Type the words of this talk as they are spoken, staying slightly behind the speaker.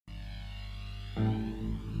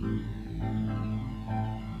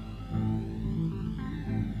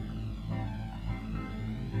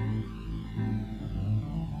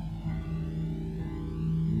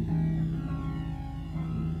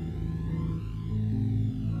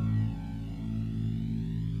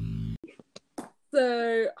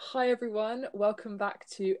So, hi everyone, welcome back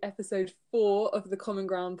to episode 4 of the Common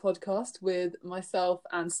Ground podcast with myself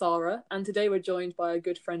and Sarah. And today we're joined by a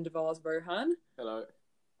good friend of ours, Rohan. Hello.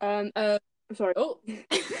 I'm Uh, sorry. oh,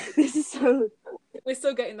 This is so. we're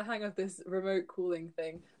still getting the hang of this remote calling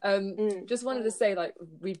thing. Just wanted to say,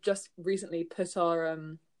 we've just recently put our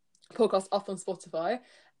podcast up on Spotify,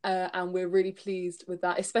 and we're really pleased with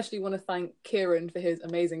that. Especially want to thank Kieran for his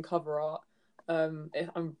amazing cover art. I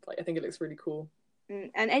think it looks really cool.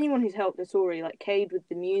 And anyone who's helped us already, like Cade with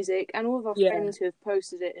the music, and all of our friends who have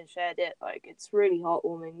posted it and shared it, like it's really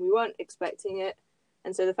heartwarming. We weren't expecting it,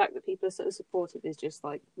 and so the fact that people are so supportive is just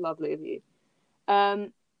like lovely of you.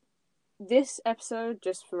 This episode,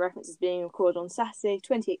 just for reference, is being recorded on Saturday,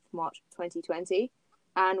 28th of March 2020,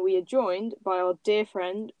 and we are joined by our dear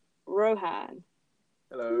friend Rohan.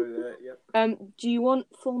 Hello there, yep. Do you want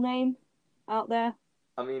full name out there?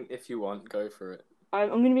 I mean, if you want, go for it. I'm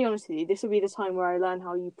going to be honest with you. This will be the time where I learn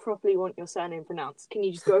how you properly want your surname pronounced. Can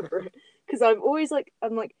you just go for it? Because I'm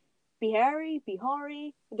like, Bihari,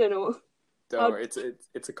 Bihari. I don't know. Don't worry,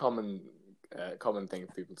 it's a common thing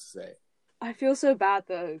for people to say. I feel so bad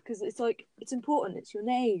though, because it's like it's important. It's your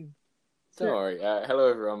name. Don't worry. Hello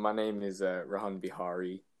everyone. My name is Rohan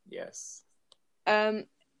Bihari. Yes. I'm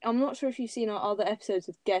not sure if you've seen our other episodes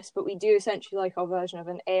with guests, but we do essentially like our version of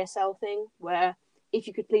an ASL thing where, if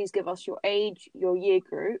you could please give us your age, your year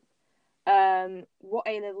group, what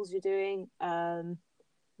A-levels you're doing,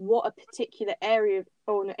 what a particular area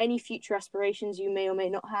or any future aspirations you may or may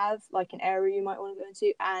not have, like an area you might want to go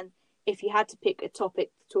into, and if you had to pick a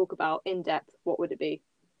topic to talk about in depth, what would it be?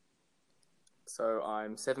 So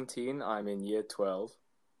I'm 17. I'm in year 12.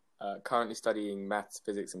 Currently studying maths,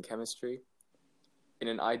 physics, and chemistry. In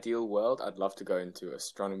an ideal world, I'd love to go into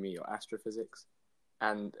astronomy or astrophysics.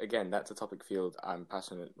 And again, that's a topic field I'm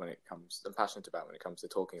passionate about when it comes to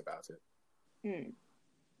talking about it.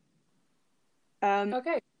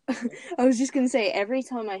 Okay. I was just gonna say, every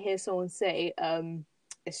time I hear someone say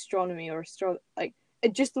astronomy or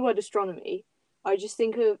just the word astronomy, I just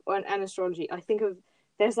think of and astrology. I think of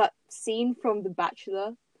there's that scene from The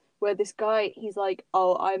Bachelor where this guy, he's like,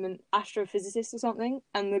 "Oh, I'm an astrophysicist or something,"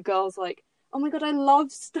 and the girl's like, "Oh my god, I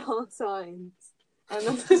love star signs," and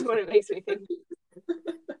that's just what it makes me think.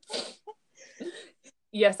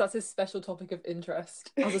 Yes, that's his special topic of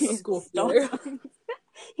interest as a Scorpio.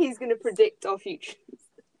 He's going to predict our futures.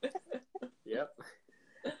 Yep.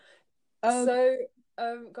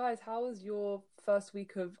 Guys, how has your first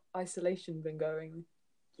week of isolation been going?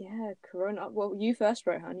 Yeah, Corona. Well, you first,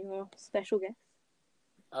 Rohan. You're a special guest.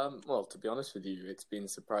 Well, to be honest with you, it's been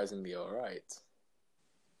surprisingly all right.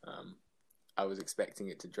 I was expecting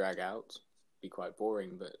it to drag out, be quite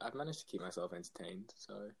boring, but I've managed to keep myself entertained,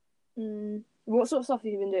 so... What sort of stuff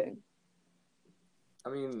have you been doing? I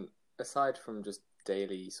mean, aside from just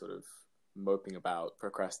daily sort of moping about,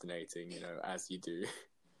 procrastinating, as you do,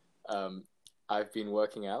 I've been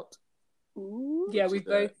working out. Ooh. Yeah, we've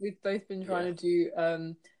both been trying to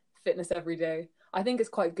do fitness every day. I think it's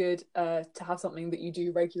quite good to have something that you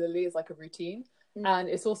do regularly as like a routine. And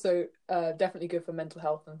it's also definitely good for mental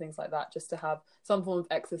health and things like that, just to have some form of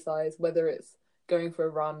exercise, whether it's going for a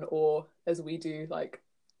run or, as we do, like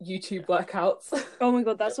YouTube workouts. Oh my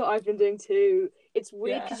god, that's what I've been doing too. It's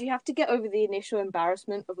weird because you have to get over the initial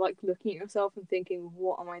embarrassment of like looking at yourself and thinking,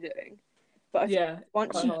 what am I doing? But I think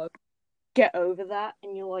once you get over that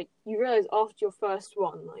and you're like, you realize after your first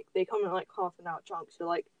one, like they come in like half an hour chunks, you're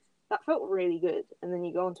like, that felt really good, and then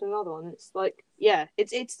you go on to another one. It's like, yeah,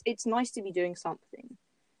 it's nice to be doing something.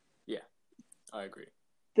 Yeah, I agree.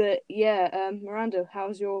 But yeah, Miranda,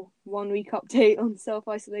 how's your 1 week update on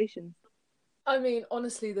self-isolation? I mean,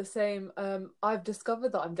 honestly, the same. I've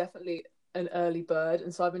discovered that I'm definitely an early bird,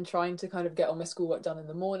 and so I've been trying to kind of get all my schoolwork done in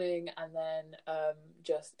the morning, and then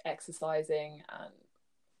just exercising and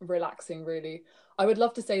relaxing, really. I would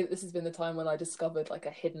love to say that this has been the time when I discovered like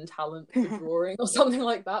a hidden talent for drawing or something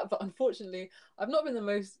like that, but unfortunately I've not been the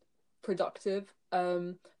most productive.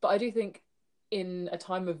 But I do think in a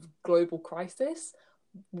time of global crisis,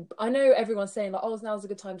 I know everyone's saying like, oh, now's a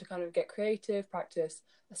good time to kind of get creative, practice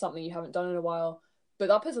something you haven't done in a while, but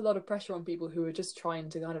that puts a lot of pressure on people who are just trying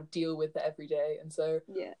to kind of deal with the everyday. And so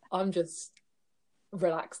I'm just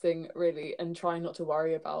relaxing really and trying not to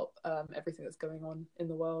worry about everything that's going on in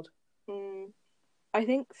the world. I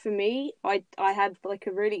think for me, I had like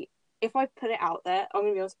a really, if I put it out there, I'm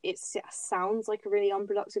gonna be honest, it sounds like a really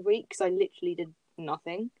unproductive week because I literally did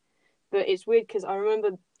nothing. But it's weird because I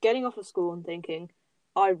remember getting off of school and thinking,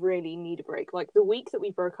 I really need a break. Like the week that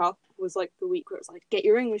we broke up was like the week where it's like, get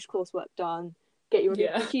your English coursework done, get your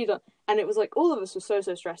PQ done, and it was like all of us were so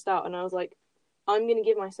stressed out, and I was like, I'm going to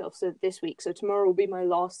give myself, so this week, so tomorrow will be my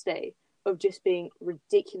last day of just being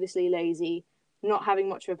ridiculously lazy, not having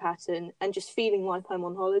much of a pattern, and just feeling like I'm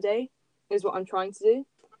on holiday is what I'm trying to do.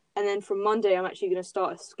 And then from Monday, I'm actually going to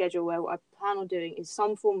start a schedule where what I plan on doing is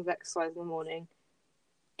some form of exercise in the morning,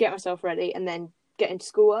 get myself ready, and then get into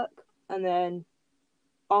schoolwork. And then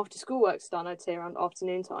after schoolwork's done, I'd say around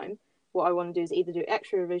afternoon time, what I want to do is either do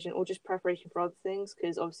extra revision or just preparation for other things,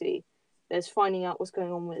 because obviously there's finding out what's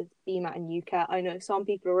going on with BMAT and UCAT. I know some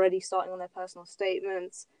people are already starting on their personal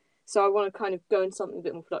statements, so I want to kind of go into something a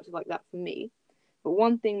bit more productive like that for me. But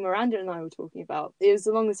one thing Miranda and I were talking about is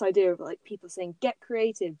along this idea of like people saying, get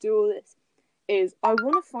creative, do all this, is I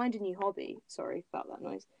want to find a new hobby. Sorry about that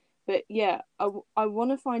noise. But yeah, I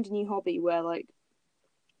want to find a new hobby where like,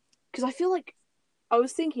 because I feel like I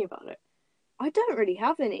was thinking about it. I don't really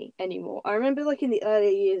have any anymore. I remember like in the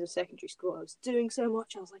early years of secondary school, I was doing so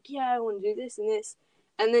much. I was like, yeah, I want to do this and this.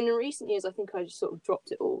 And then in recent years, I think I just sort of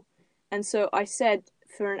dropped it all. And so I said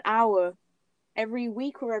for an hour every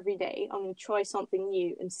week or every day, I'm going to try something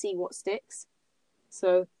new and see what sticks.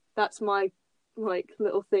 So that's my like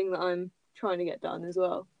little thing that I'm trying to get done as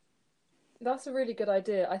well. That's a really good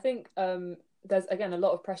idea. I think there's again a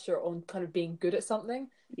lot of pressure on kind of being good at something,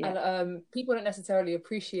 Yeah. and people don't necessarily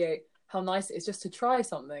appreciate how nice it is just to try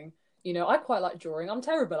something. You know, I quite like drawing. I'm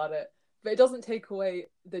terrible at it, but it doesn't take away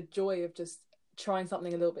the joy of just trying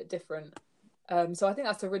something a little bit different. So I think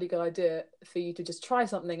that's a really good idea for you to just try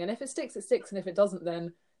something, and if it sticks, it sticks, and if it doesn't,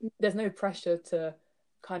 then there's no pressure to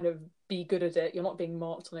kind of be good at it. You're not being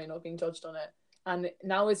marked on it, you're not being judged on it. And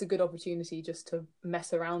now is a good opportunity just to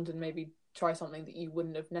mess around and maybe try something that you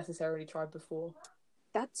wouldn't have necessarily tried before.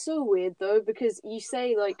 That's so weird though, because you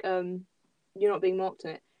say like you're not being marked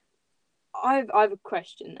on it. I've a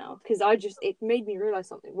question now, because it made me realize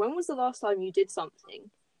something. When was the last time you did something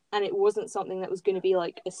and it wasn't something that was going to be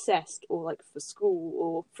like assessed or like for school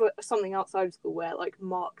or for something outside of school where like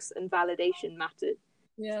marks and validation mattered?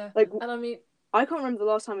 Yeah. Like, and I mean, I can't remember the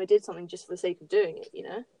last time I did something just for the sake of doing it, you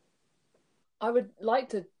know? I would like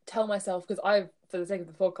to tell myself, because for the sake of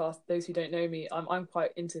the podcast, those who don't know me, I'm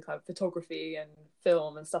quite into kind of photography and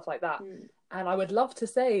film and stuff like that. And I would love to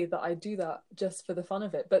say that I do that just for the fun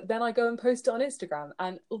of it. But then I go and post it on Instagram.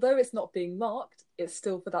 And although it's not being marked, it's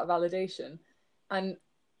still for that validation. And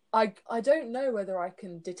I don't know whether I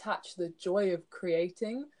can detach the joy of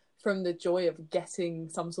creating from the joy of getting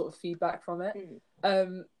some sort of feedback from it.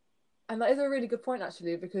 And that is a really good point,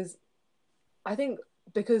 actually, because I think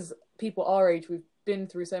because people our age, we've been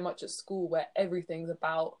through so much at school where everything's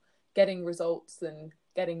about getting results and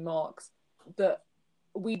getting marks, that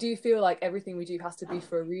we do feel like everything we do has to be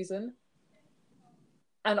for a reason.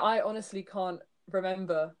 And I honestly can't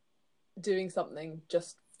remember doing something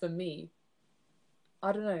just for me.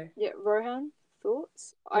 I don't know. Yeah, Rohan,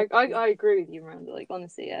 thoughts? I agree with you, Miranda, like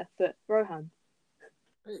honestly, yeah. But Rohan.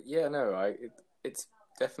 Yeah, no, it's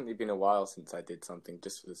definitely been a while since I did something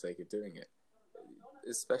just for the sake of doing it.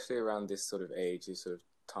 Especially around this sort of age, this sort of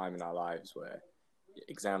time in our lives where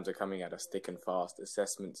exams are coming at us thick and fast,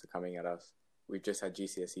 assessments are coming at us. We've just had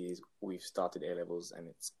GCSEs, we've started A-levels, and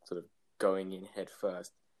it's sort of going in head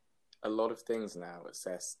first. A lot of things now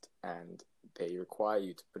assessed, and they require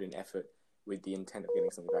you to put in effort with the intent of getting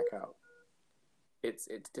something back out. It's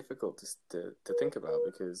difficult to think about,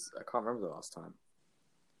 because I can't remember the last time.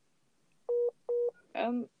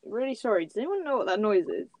 Really sorry. Does anyone know what that noise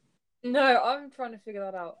is? No, I'm trying to figure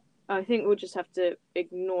that out. I think we'll just have to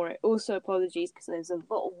ignore it. Also, apologies because there's a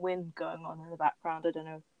lot of wind going on in the background. I don't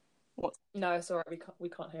know what. No, it's alright. We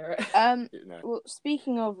can't hear it. No. Well,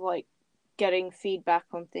 speaking of like getting feedback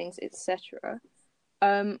on things, etc.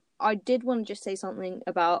 I did want to just say something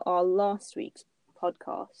about our last week's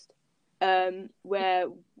podcast, where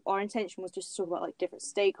our intention was just to talk about like different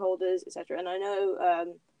stakeholders, etc. And I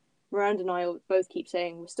know Miranda and I both keep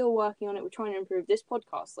saying we're still working on it. We're trying to improve this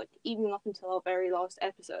podcast. Like even up until our very last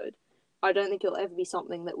episode, I don't think it'll ever be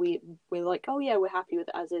something that we're like, oh yeah, we're happy with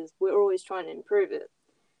it as is. We're always trying to improve it.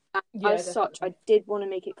 And Yeah, as such, I did want to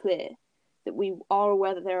make it clear that we are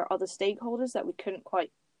aware that there are other stakeholders that we couldn't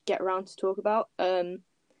quite get around to talk about. And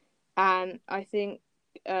I think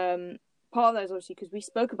part of that is obviously because we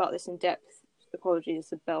spoke about this in depth. Apologies,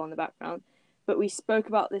 there's a bell in the background. But we spoke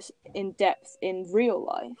about this in depth in real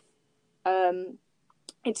life.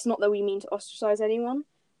 It's not that we mean to ostracize anyone.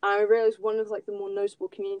 And I realized one of like the more notable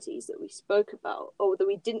communities that we spoke about, or that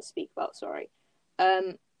we didn't speak about,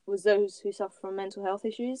 was those who suffer from mental health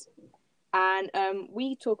issues. And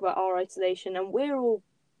we talk about our isolation, and we're all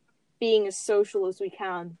being as social as we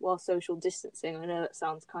can while social distancing. I know that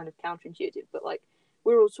sounds kind of counterintuitive, but like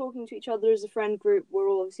we're all talking to each other as a friend group. We're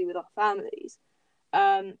all obviously with our families.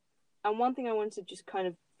 And one thing I wanted to just kind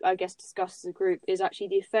of, I guess, discuss as a group is actually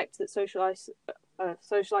the effect that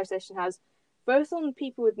socialization has, both on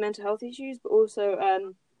people with mental health issues, but also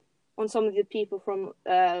on some of the people from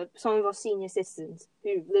some of our senior citizens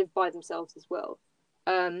who live by themselves as well.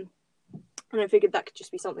 And I figured that could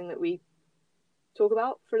just be something that we talk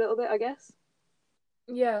about for a little bit, I guess.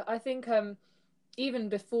 Yeah, I think even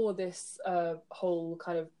before this whole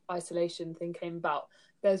kind of isolation thing came about,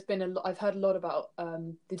 there's been I've heard a lot about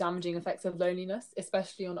the damaging effects of loneliness,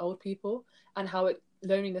 especially on old people, and how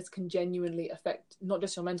loneliness can genuinely affect not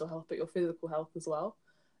just your mental health but your physical health as well.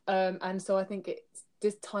 And so I think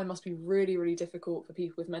this time must be really, really difficult for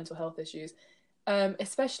people with mental health issues.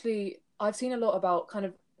 Especially, I've seen a lot about kind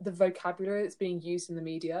of the vocabulary that's being used in the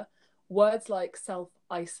media. Words like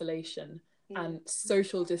self-isolation and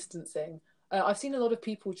social distancing. I've seen a lot of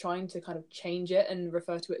people trying to kind of change it and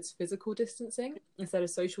refer to it as physical distancing instead of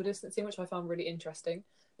social distancing, which I found really interesting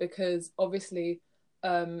because obviously,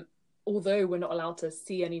 although we're not allowed to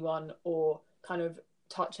see anyone or kind of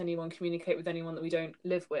touch anyone, communicate with anyone that we don't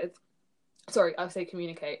live with, sorry, I say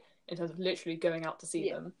communicate in terms of literally going out to see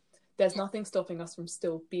them, there's nothing stopping us from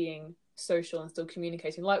still being social and still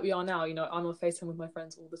communicating like we are now. You know, I'm on FaceTime with my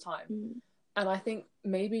friends all the time. And I think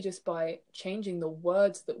maybe just by changing the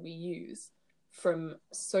words that we use from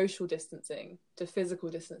social distancing to physical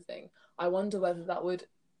distancing, I wonder whether that would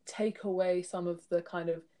take away some of the kind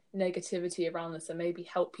of negativity around this and maybe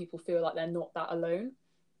help people feel like they're not that alone.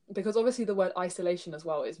 Because obviously the word isolation as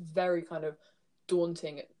well is very kind of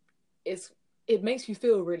daunting. It makes you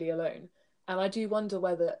feel really alone. And I do wonder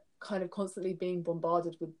whether kind of constantly being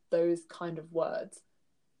bombarded with those kind of words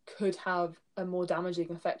could have a more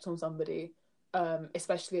damaging effect on somebody,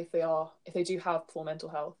 especially if they do have poor mental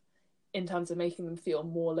health, in terms of making them feel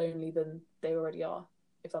more lonely than they already are,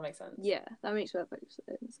 if that makes sense. Yeah, that makes perfect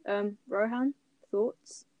sense. Rohan,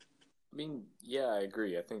 thoughts? I mean, yeah, I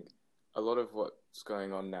agree. I think a lot of what's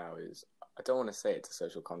going on now is, I don't want to say it's a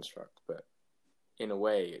social construct, but in a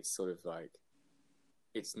way, it's sort of like,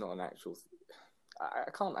 it's not an actual.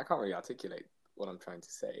 I can't really articulate what I'm trying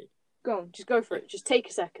to say. Go on, just go for it. Just take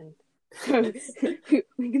a second.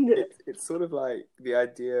 We can do it. It's sort of like the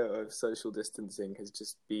idea of social distancing has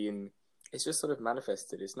just been. It's just sort of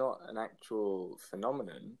manifested. It's not an actual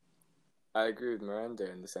phenomenon. I agree with Miranda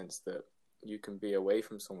in the sense that you can be away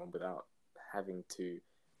from someone without having to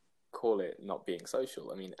call it not being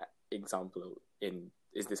social. I mean, example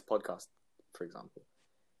is this podcast, for example.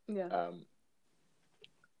 Yeah.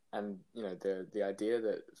 And you know, the idea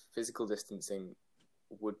that physical distancing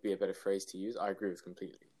would be a better phrase to use, I agree with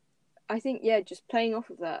completely. I think, yeah, just playing off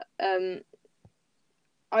of that.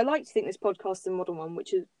 I like to think this podcast is a modern one,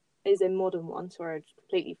 which is a modern one. Sorry, I just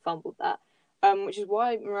completely fumbled that. Which is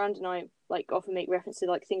why Miranda and I like often make reference to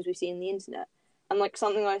like things we see on the internet, and like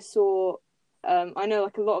something I saw. I know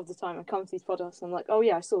like a lot of the time I come to these podcasts and I'm like, oh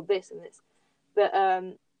yeah, I saw this and this, but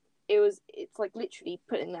it's like literally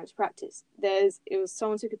putting that into practice.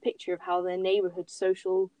 Someone took a picture of how their neighborhood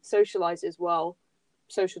socializes while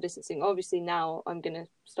social distancing. Obviously now I'm gonna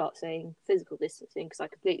start saying physical distancing because I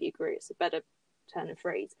completely agree it's a better turn of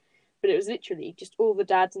phrase, but it was literally just all the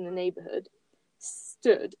dads in the neighborhood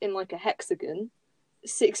stood in like a hexagon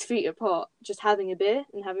 6 feet apart, just having a beer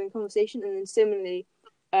and having a conversation. And then similarly,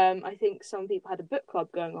 I think some people had a book club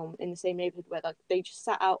going on in the same neighborhood where like they just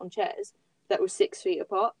sat out on chairs that were 6 feet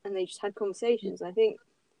apart and they just had conversations. And I think,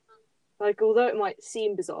 like, although it might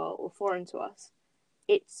seem bizarre or foreign to us,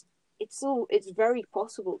 it's very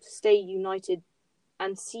possible to stay united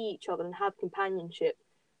and see each other and have companionship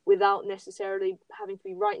without necessarily having to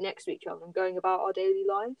be right next to each other and going about our daily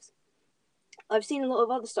lives. I've seen a lot of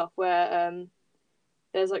other stuff where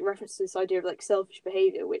there's like reference to this idea of like selfish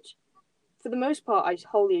behavior, which for the most part I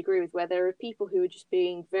wholly agree with, where there are people who are just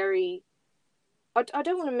being very, I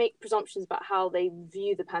don't want to make presumptions about how they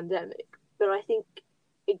view the pandemic, but I think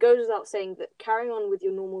it goes without saying that carrying on with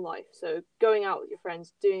your normal life, so going out with your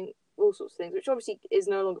friends, doing all sorts of things, which obviously is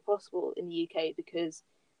no longer possible in the UK because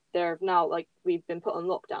there have now, like, we've been put on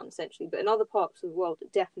lockdown essentially, but in other parts of the world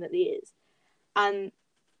it definitely is. And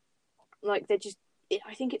like,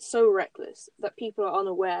 I think it's so reckless that people are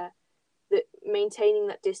unaware that maintaining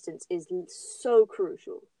that distance is so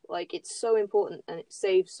crucial. Like, it's so important and it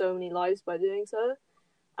saves so many lives by doing so.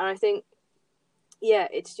 And I think, yeah,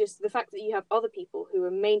 it's just the fact that you have other people who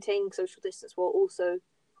are maintaining social distance while also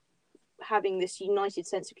having this united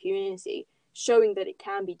sense of community, showing that it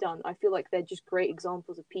can be done. I feel like they're just great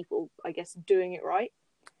examples of people, I guess, doing it right.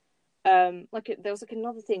 There was like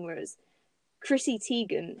another thing where it was Chrissy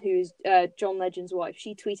Teigen, who's John Legend's wife.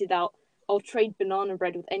 She tweeted out, "I'll trade banana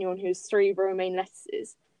bread with anyone who has 3 romaine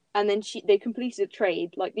lettuces." and then they completed a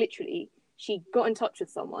trade. Like literally, she got in touch with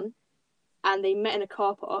someone, and they met in a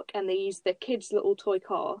car park, and they used their kid's little toy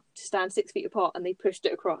car to stand 6 feet apart, and they pushed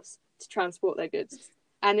it across to transport their goods.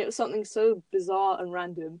 And it was something so bizarre and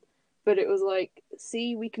random, but it was like,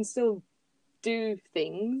 see, we can still do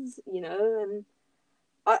things, you know, and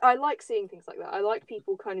I like seeing things like that. I like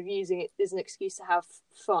people kind of using it as an excuse to have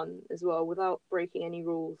fun as well without breaking any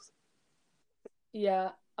rules. Yeah,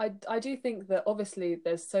 I do think that obviously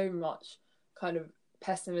there's so much kind of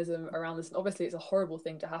pessimism around this, and obviously it's a horrible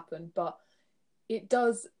thing to happen, but it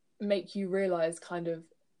does make you realize kind of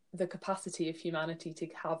the capacity of humanity to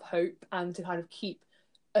have hope and to kind of keep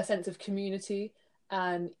a sense of community.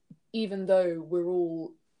 And even though we're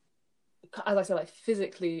all, as I said, like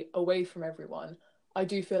physically away from everyone, I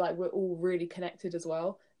do feel like we're all really connected as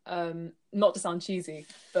well. Not to sound cheesy,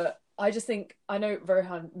 but I just think, I know,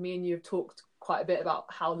 Rohan, me and you have talked quite a bit about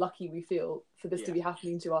how lucky we feel for this to be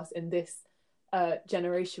happening to us in this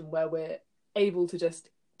generation, where we're able to just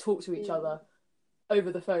talk to each other over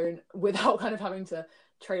the phone without kind of having to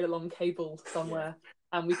trail along cable somewhere.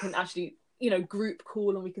 And we can actually, you know, group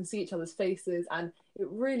call, and we can see each other's faces, and it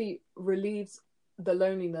really relieves the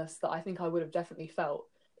loneliness that I think I would have definitely felt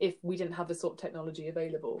if we didn't have this sort of technology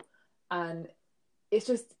available. And it's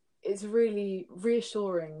really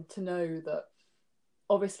reassuring to know that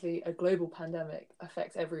obviously a global pandemic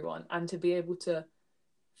affects everyone, and to be able to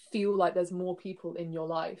feel like there's more people in your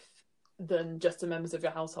life than just the members of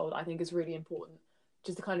your household, I think is really important,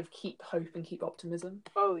 just to kind of keep hope and keep optimism.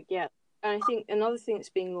 Oh yeah, and I think another thing that's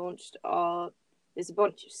being launched there's a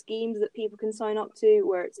bunch of schemes that people can sign up to,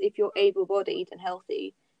 where it's, if you're able-bodied and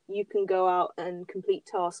healthy, you can go out and complete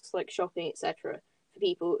tasks like shopping, etc. for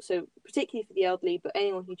people. So particularly for the elderly, but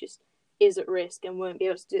anyone who just is at risk and won't be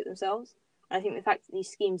able to do it themselves. And I think the fact that these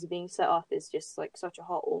schemes are being set up is just like such a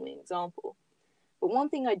heartwarming example. But one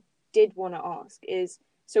thing I did want to ask is,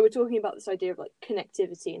 so we're talking about this idea of like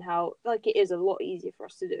connectivity and how like it is a lot easier for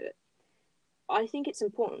us to do it. I think it's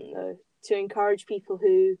important though to encourage people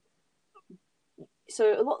who,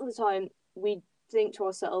 so a lot of the time we think to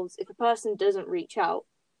ourselves, if a person doesn't reach out,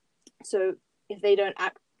 so if they don't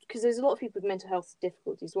act, because there's a lot of people with mental health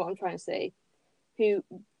difficulties, what I'm trying to say, who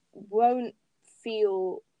won't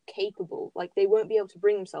feel capable, like they won't be able to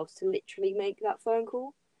bring themselves to literally make that phone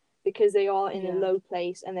call because they are in a low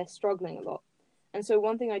place and they're struggling a lot. And so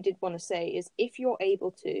one thing I did want to say is, if you're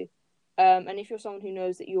able to, and if you're someone who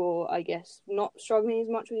knows that you're, I guess, not struggling as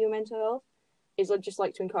much with your mental health, is I'd just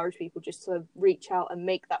like to encourage people just to reach out and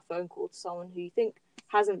make that phone call to someone who you think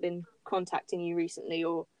hasn't been contacting you recently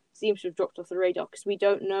or seems to have dropped off the radar, because we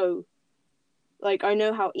don't know. Like, I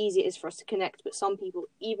know how easy it is for us to connect, but some people,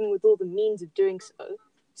 even with all the means of doing so,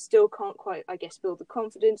 still can't quite, I guess, build the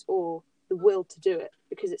confidence or the will to do it,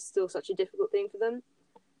 because it's still such a difficult thing for them.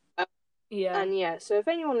 And so if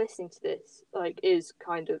anyone listening to this, like, is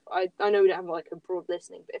kind of, I know we don't have, like, a broad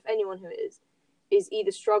listening, but if anyone who is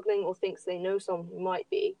either struggling or thinks they know someone who might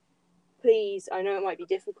be, please, I know it might be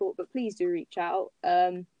difficult, but please do reach out.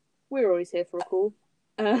 We're always here for a call.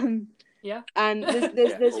 And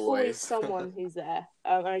there's always someone who's there.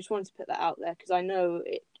 And I just wanted to put that out there, because I know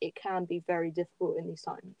it can be very difficult in these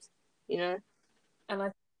times, you know?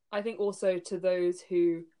 And I think also to those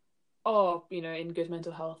who are, you know, in good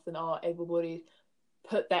mental health and are able-bodied,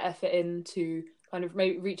 put their effort in to kind of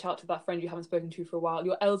maybe reach out to that friend you haven't spoken to for a while,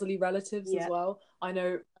 your elderly relatives as well. I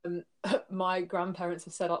know my grandparents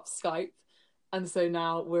have set up Skype, and so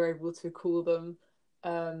now we're able to call them,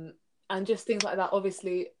 and just things like that.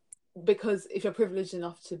 Obviously, because if you're privileged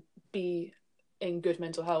enough to be in good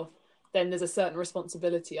mental health, then there's a certain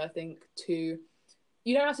responsibility, I think, to,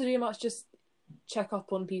 you don't have to do much, just check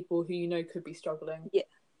up on people who you know could be struggling.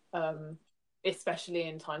 Especially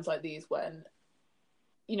in times like these when,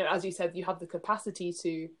 you know, as you said, you have the capacity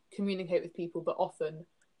to communicate with people, but often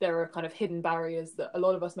there are kind of hidden barriers that a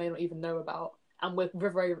lot of us may not even know about. And we're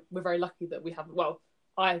very lucky that we haven't, well,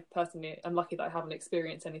 I personally am lucky that I haven't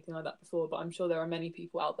experienced anything like that before, but I'm sure there are many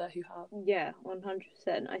people out there who have. Yeah,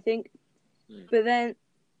 100%. I think, but then,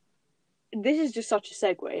 this is just such a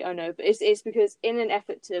segue, I know, but it's because in an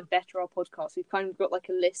effort to better our podcast, we've kind of got like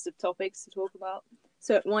a list of topics to talk about.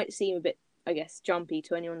 So it might seem a bit, I guess, jumpy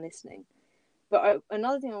to anyone listening. But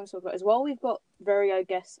another thing I want to talk about is, while we've got very, I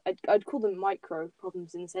guess, I'd call them micro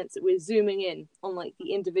problems, in the sense that we're zooming in on like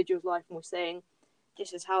the individual's life and we're saying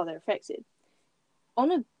this is how they're affected. On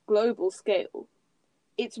a global scale,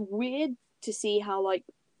 it's weird to see how like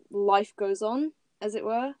life goes on, as it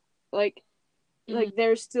were. Like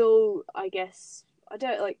there's still, I guess, I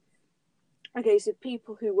don't like. Okay, so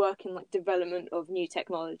people who work in like development of new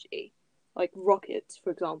technology, like rockets, for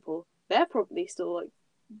example, they're probably still like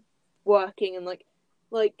working and like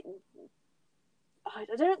I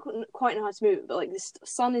don't quite know how to move it, but like the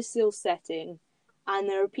sun is still setting, and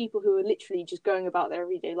there are people who are literally just going about their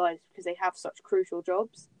everyday lives because they have such crucial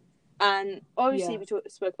jobs. And obviously, we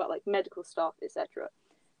spoke about like medical staff, etc.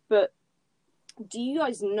 But do you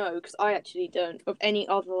guys know? Because I actually don't, of any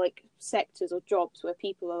other like sectors or jobs where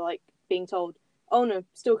people are like being told, "Oh no,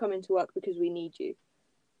 still come into work because we need you."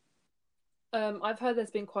 I've heard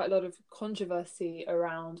there's been quite a lot of controversy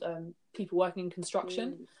around people working in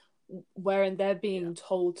construction, wherein they're being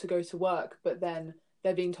told to go to work, but then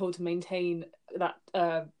they're being told to maintain that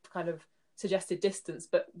kind of suggested distance.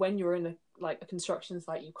 But when you're in a construction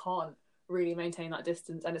site, you can't really maintain that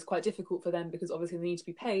distance, and it's quite difficult for them because obviously they need to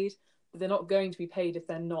be paid, but they're not going to be paid if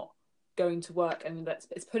they're not going to work, and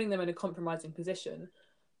it's putting them in a compromising position.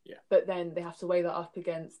 Yeah. But then they have to weigh that up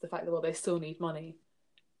against the fact that, well, they still need money.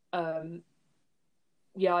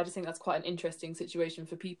 I just think that's quite an interesting situation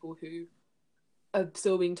for people who are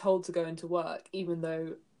still being told to go into work, even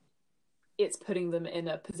though it's putting them in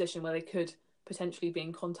a position where they could potentially be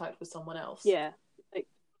in contact with someone else. Yeah.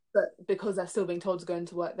 But because they're still being told to go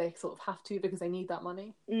into work, they sort of have to because they need that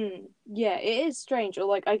money. Yeah, it is strange. Or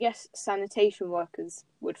like, I guess sanitation workers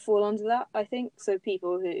would fall under that, I think. So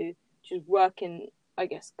people who just work in, I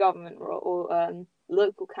guess, government or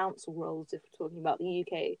local council roles, if we're talking about the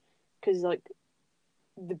UK, because like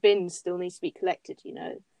the bins still need to be collected, you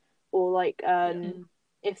know, or like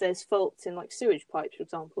if there's faults in like sewage pipes, for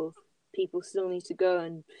example, people still need to go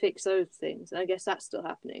and fix those things. And I guess that's still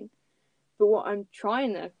happening. But what I'm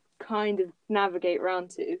trying to kind of navigate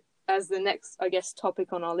around to as the next, I guess,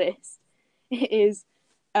 topic on our list is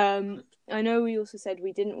I know we also said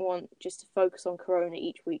we didn't want just to focus on Corona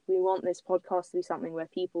each week. We want this podcast to be something where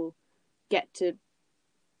people get to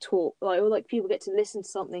talk, or people get to listen to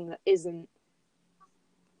something that isn't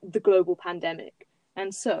the global pandemic.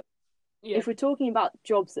 And so, if we're talking about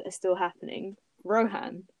jobs that are still happening,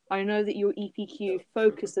 Rohan, I know that your EPQ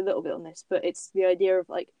focused a little bit on this, but it's the idea of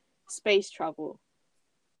like space travel.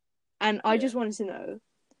 And I just wanted to know,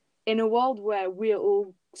 in a world where we're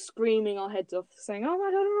all screaming our heads off, saying, "Oh my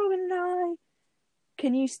god, we're all gonna die,"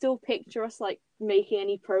 can you still picture us like making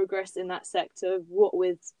any progress in that sector? What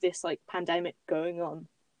with this like pandemic going on?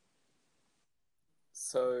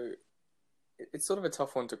 So it's sort of a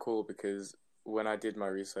tough one to call because when I did my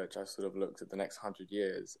research, I sort of looked at the next 100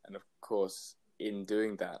 years, and of course, in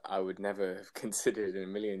doing that, I would never have considered in a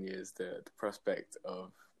million years the prospect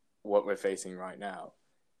of what we're facing right now.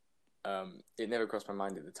 It never crossed my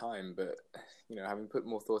mind at the time, but having put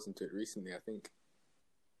more thought into it recently, I think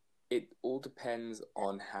it all depends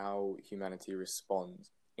on how humanity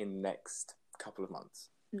responds in the next couple of months.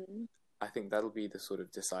 I think that'll be the sort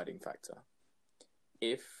of deciding factor.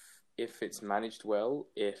 If it's managed well,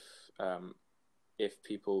 if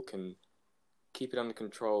people can keep it under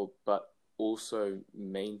control, but also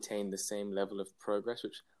maintain the same level of progress,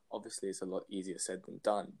 which obviously is a lot easier said than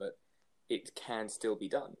done, but it can still be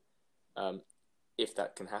done. If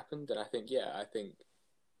that can happen, then I think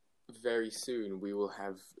very soon we will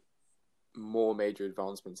have more major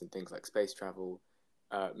advancements in things like space travel,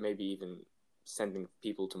 maybe even sending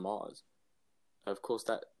people to Mars. Of course,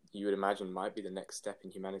 that you would imagine might be the next step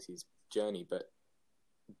in humanity's journey, but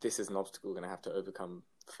this is an obstacle we're going to have to overcome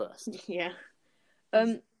first. Yeah.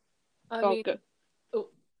 Okay.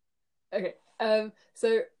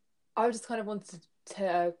 So I just kind of wanted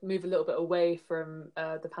to move a little bit away from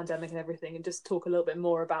the pandemic and everything, and just talk a little bit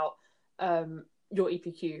more about your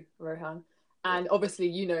EPQ, Rohan. And obviously,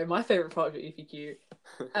 my favourite part of your EPQ,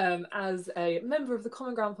 as a member of the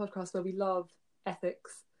Common Ground podcast, where we love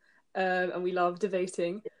ethics and we love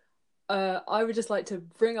debating. I would just like to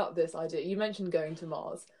bring up this idea. You mentioned going to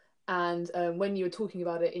Mars, and when you were talking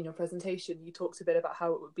about it in your presentation, you talked a bit about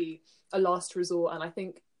how it would be a last resort. And I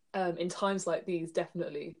think in times like these,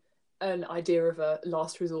 definitely an idea of a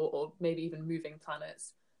last resort, or maybe even moving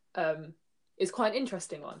planets, is quite an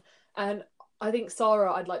interesting one. And I think,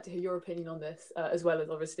 Sarah, I'd like to hear your opinion on this, as well as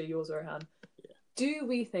obviously yours, Rohan. Yeah. Do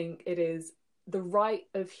we think it is the right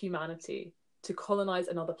of humanity to colonize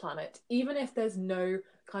another planet, even if there's no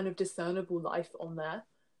kind of discernible life on there?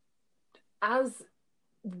 As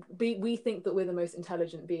we think that we're the most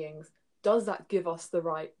intelligent beings, does that give us the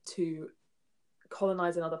right to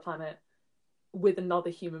colonize another planet with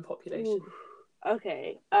another human population?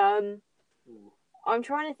 Okay. I'm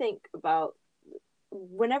trying to think about,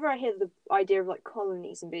 whenever I hear the idea of like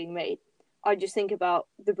colonies and being made, I just think about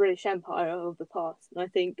the British Empire of the past, and I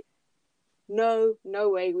think, no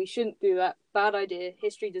way, we shouldn't do that. Bad idea.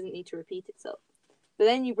 History doesn't need to repeat itself. But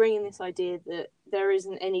then you bring in this idea that there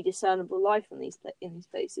isn't any discernible life in these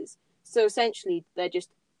places. So essentially, they're just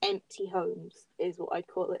empty homes, is what I'd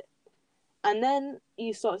call it. And then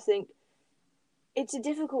you start to think it's a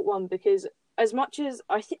difficult one, because as much as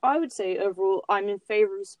I would say overall I'm in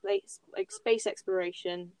favor of space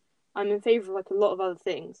exploration, I'm in favor of like a lot of other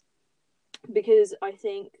things, because I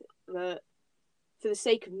think that for the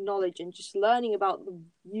sake of knowledge and just learning about the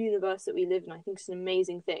universe that we live in, I think it's an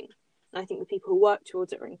amazing thing. And I think the people who work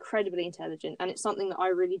towards it are incredibly intelligent, and it's something that I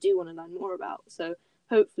really do want to learn more about. So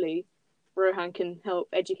hopefully Rohan can help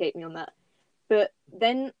educate me on that. But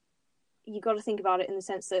then you got to think about it in the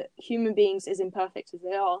sense that human beings, as imperfect as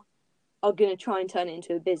they are going to try and turn it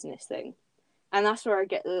into a business thing. And that's where I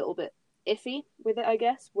get a little bit iffy with it, I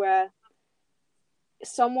guess, where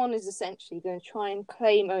someone is essentially going to try and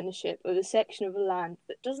claim ownership of a section of land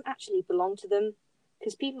that doesn't actually belong to them,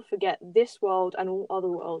 because people forget this world and all other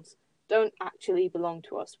worlds don't actually belong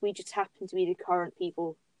to us. We just happen to be the current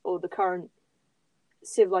people or the current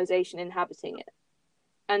civilization inhabiting it.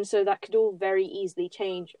 And so that could all very easily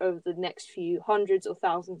change over the next few hundreds or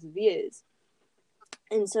thousands of years.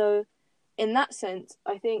 And so, in that sense,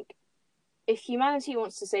 I think if humanity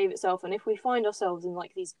wants to save itself, and if we find ourselves in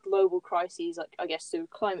like these global crises, like I guess through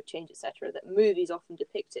climate change, etc., that movies often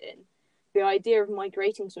depict it in, the idea of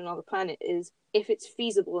migrating to another planet is, if it's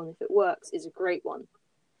feasible and if it works, is a great one.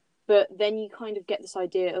 But then you kind of get this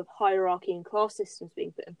idea of hierarchy and class systems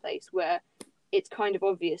being put in place, where it's kind of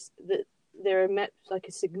obvious that there are like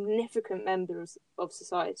a significant members of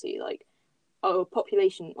society, like a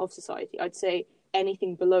population of society, I'd say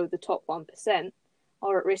anything below the top 1%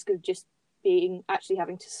 are at risk of just actually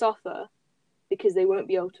having to suffer because they won't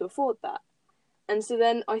be able to afford that. And so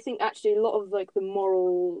then I think actually a lot of like the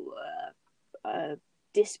moral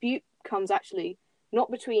dispute comes actually not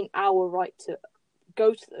between our right to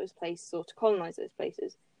go to those places or to colonize those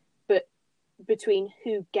places, but between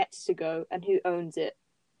who gets to go and who owns it.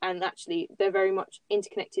 And actually they're very much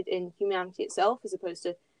interconnected in humanity itself, as opposed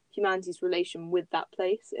to humanity's relation with that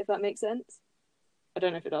place, if that makes sense. I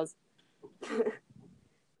don't know if it does.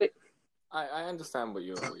 But I understand what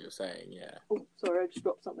you're saying, yeah. oh, sorry, I just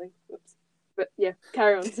dropped something. Oops. But yeah,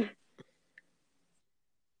 carry on.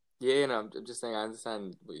 Yeah, no, I'm just saying I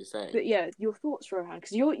understand what you're saying. But yeah, your thoughts, Rohan,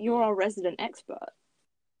 because you're our resident expert.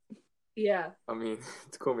 Yeah. I mean,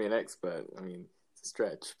 to call me an expert, I mean, it's a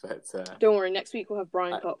stretch, but... Don't worry, next week we'll have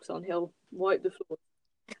Brian Cox on. He'll wipe the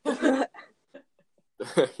floor.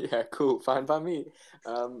 Yeah, cool, fine by me.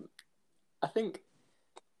 I think,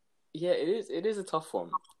 yeah, it is a tough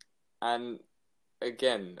one. And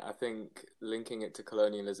again, I think linking it to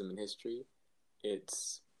colonialism and history, it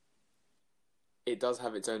does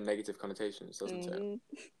have its own negative connotations, doesn't it?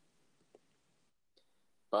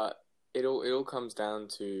 But it all comes down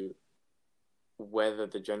to whether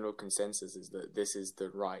the general consensus is that this is the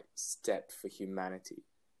right step for humanity.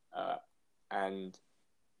 And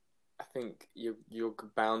I think you're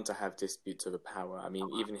bound to have disputes over power. I mean,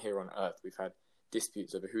 even here on Earth, we've had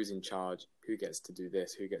disputes over who's in charge, who gets to do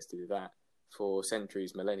this, who gets to do that, for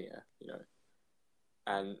centuries, millennia, you know.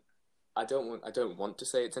 And I don't want to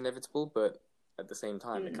say it's inevitable, but at the same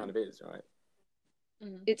time, it kind of is, right?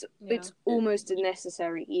 It's almost a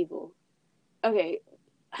necessary evil. Okay,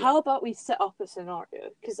 how about we set up a scenario?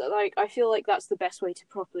 Because like I feel like that's the best way to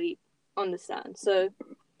properly understand. So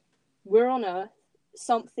we're on Earth.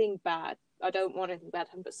 Something bad. I don't want anything bad to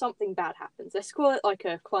happen, but something bad happens. Let's call it like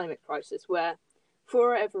a climate crisis, where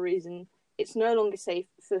for whatever reason it's no longer safe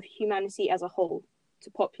for humanity as a whole to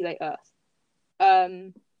populate Earth.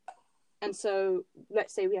 And so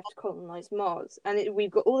let's say we have to colonize Mars, and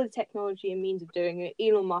we've got all the technology and means of doing it.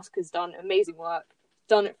 Elon Musk has done amazing work,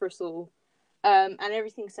 done it for us all, and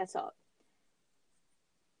everything's set up.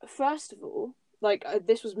 First of all, like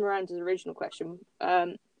this was Miranda's original question,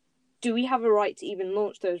 do we have a right to even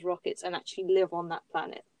launch those rockets and actually live on that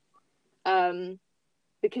planet?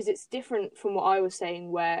 Because it's different from what I was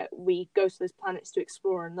saying, where we go to those planets to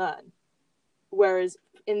explore and learn. Whereas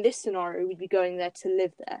in this scenario, we'd be going there to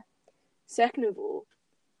live there. Second of all,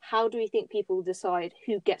 how do we think people decide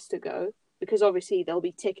who gets to go? Because obviously there'll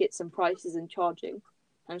be tickets and prices and charging.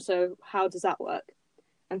 And so how does that work?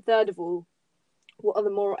 And third of all, what are the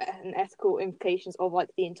moral and ethical implications of like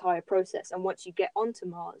the entire process? And once you get onto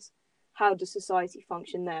Mars, how does society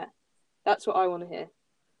function there? That's what I want to hear.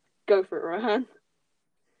 Go for it, Rohan.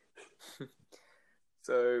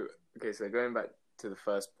 So going back to the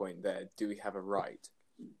first point there, do we have a right?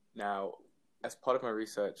 Now, as part of my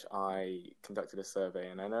research, I conducted a survey,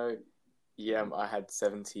 and I know, I had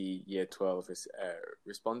 70 year 12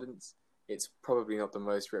 respondents. It's probably not the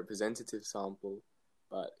most representative sample,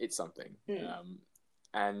 but it's something.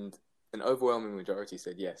 And an overwhelming majority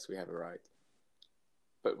said, yes, we have a right.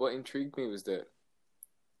 But what intrigued me was that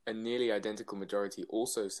a nearly identical majority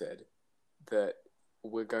also said that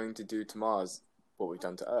we're going to do to Mars what we've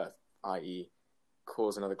done to Earth, i.e.,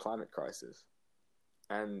 cause another climate crisis.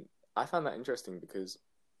 And I found that interesting because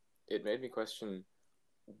it made me question,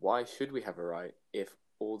 why should we have a right if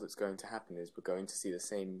all that's going to happen is we're going to see the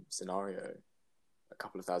same scenario a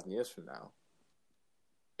couple of thousand years from now?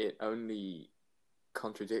 It only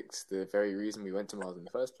contradicts the very reason we went to Mars in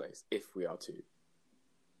the first place, if we are to.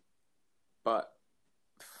 But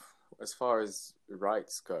as far as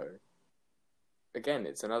rights go, again,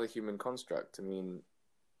 it's another human construct. I mean,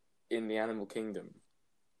 in the animal kingdom,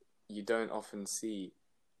 you don't often see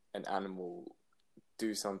an animal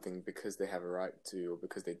do something because they have a right to,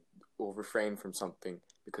 or refrain from something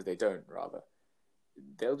because they don't, rather.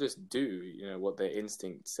 They'll just do, what their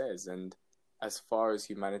instinct says. And as far as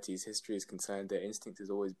humanity's history is concerned, their instinct has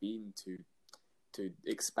always been to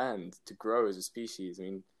expand, to grow as a species. I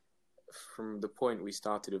mean, from the point we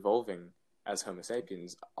started evolving as Homo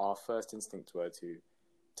sapiens, our first instincts were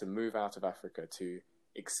to move out of Africa, to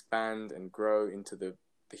expand and grow into the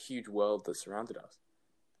huge world that surrounded us.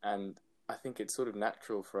 And I think it's sort of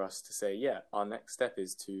natural for us to say, yeah, our next step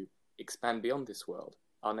is to expand beyond this world.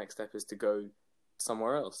 Our next step is to go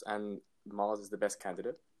somewhere else, and Mars is the best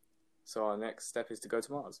candidate. So our next step is to go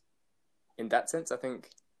to Mars. In that sense, I think,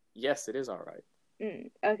 yes, it is all right.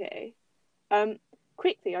 Okay.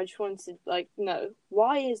 Quickly, I just wanted to know,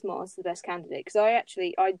 why is Mars the best candidate? Because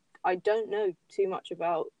I don't know too much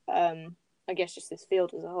about I guess just this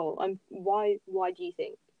field as a whole. Why do you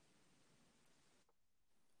think?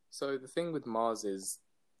 So the thing with Mars is,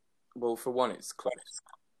 well, for one, it's close.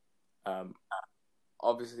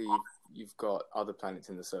 Obviously, you've got other planets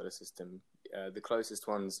in the solar system. The closest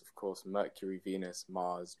ones, of course, Mercury, Venus,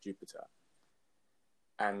 Mars, Jupiter.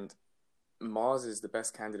 And Mars is the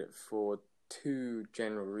best candidate for two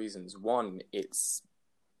general reasons. One,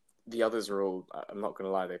 the others are all, I'm not going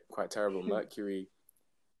to lie, they're quite terrible. Mercury,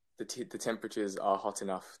 the temperatures are hot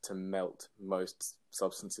enough to melt most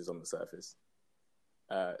substances on the surface.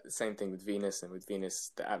 Same thing with Venus, and with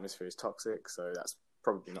Venus, the atmosphere is toxic, so that's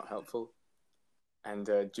probably not helpful. And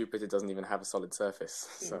Jupiter doesn't even have a solid surface,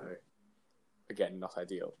 so again, not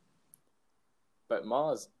ideal. But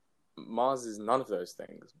Mars is none of those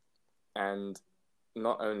things. And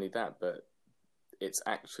not only that, but it's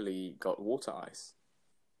actually got water ice.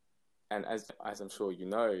 And as I'm sure you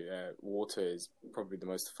know, water is probably the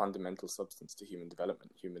most fundamental substance to human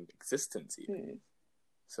development, human existence even.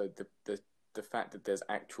 So the fact that there's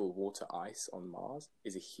actual water ice on Mars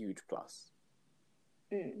is a huge plus.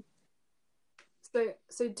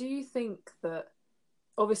 So do you think that,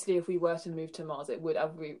 obviously, if we were to move to Mars, it would,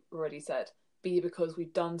 as we already said, be because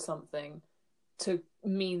we've done something to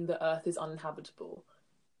mean that Earth is uninhabitable?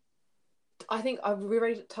 I think we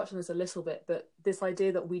already touched on this a little bit, but this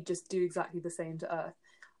idea that we just do exactly the same to Earth,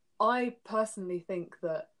 I personally think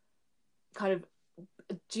that, kind of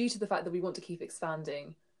due to the fact that we want to keep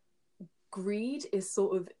expanding, greed is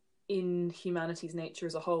sort of in humanity's nature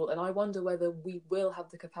as a whole, and I wonder whether we will have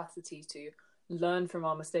the capacity to learn from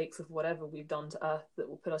our mistakes of whatever we've done to Earth that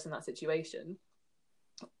will put us in that situation,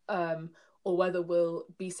 or whether we'll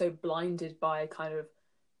be so blinded by kind of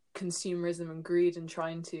consumerism and greed and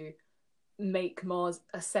trying to make Mars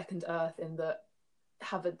a second Earth, in that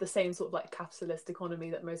have the same sort of like capitalist economy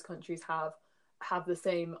that most countries have the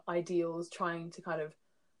same ideals, trying to kind of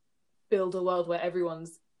build a world where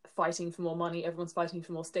everyone's fighting for more money, everyone's fighting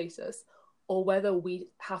for more status, or whether we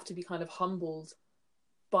have to be kind of humbled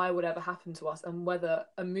by whatever happened to us, and whether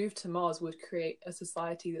a move to Mars would create a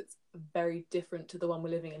society that's very different to the one we're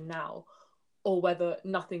living in now, or whether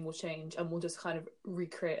nothing will change and we'll just kind of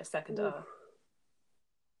recreate a second Earth.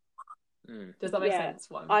 Does that make sense,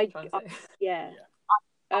 what I'm trying to say? Yeah.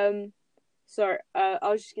 Sorry, I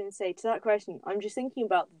was just going to say, to that question, I'm just thinking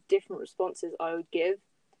about the different responses I would give.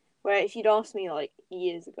 Where if you'd asked me like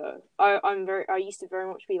years ago, I used to very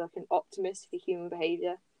much be like an optimist for human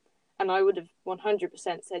behaviour, and I would have 100%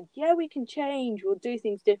 said, yeah, we can change, we'll do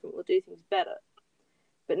things different, we'll do things better.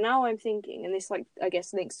 But now I'm thinking, and this I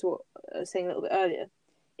guess links to what I was saying a little bit earlier,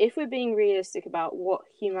 if we're being realistic about what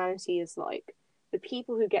humanity is like, the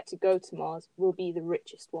people who get to go to Mars will be the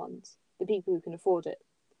richest ones, the people who can afford it.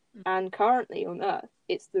 And currently on Earth,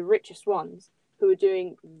 it's the richest ones who are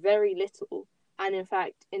doing very little, and in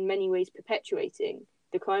fact, in many ways, perpetuating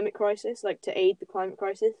the climate crisis, like to aid the climate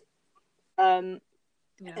crisis. And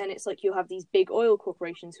it's like you'll have these big oil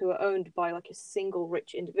corporations who are owned by like a single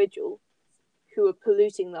rich individual who are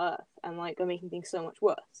polluting the Earth and like are making things so much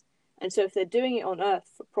worse. And so if they're doing it on Earth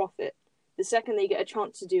for profit, the second they get a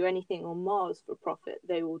chance to do anything on Mars for profit,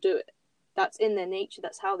 they will do it. That's in their nature,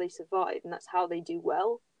 that's how they survive, and that's how they do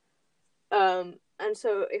well. And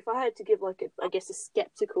so if I had to give like I guess a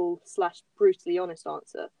skeptical / brutally honest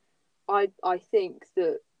answer, I think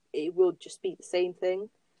that it will just be the same thing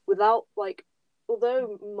without like,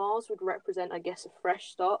 although Mars would represent, I guess, a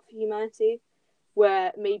fresh start for humanity,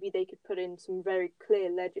 where maybe they could put in some very clear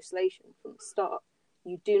legislation from the start.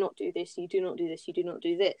 You do not do this, you do not do this, you do not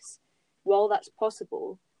do this. While that's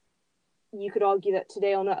possible, you could argue that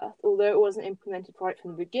today on Earth, although it wasn't implemented right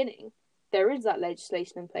from the beginning, there is that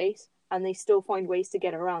legislation in place and they still find ways to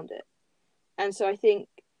get around it. And so I think,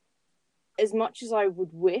 as much as I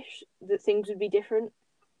would wish that things would be different,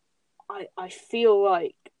 I feel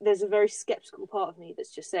like there's a very skeptical part of me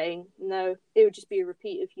that's just saying, no, it would just be a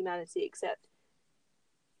repeat of humanity, except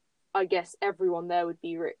I guess everyone there would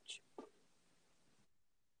be rich.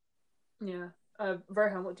 Yeah.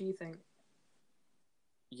 Rohan, what do you think?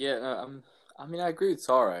 Yeah, I mean, I agree with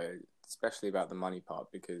Sarah, especially about the money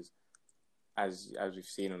part, because as we've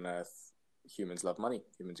seen on Earth, humans love money.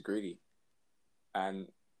 Humans are greedy, and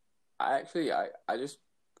I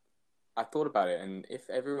thought about it, and if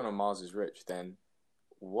everyone on Mars is rich, then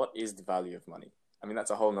what is the value of money? I mean,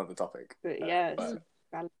 that's a whole nother topic. But yeah, but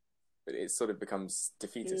it sort of becomes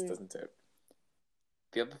defeatist, doesn't it?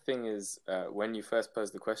 The other thing is, when you first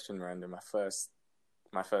posed the question, Miranda, my first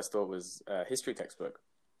thought was history textbook.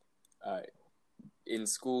 In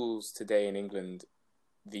schools today in England,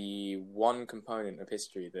 the one component of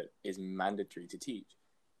history that is mandatory to teach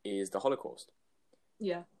is the Holocaust.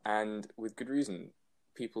 Yeah. And with good reason,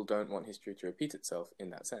 people don't want history to repeat itself in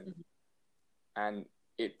that sense. Mm-hmm. And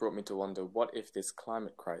it brought me to wonder, what if this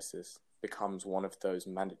climate crisis becomes one of those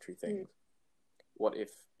mandatory things? What if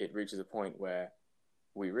it reaches a point where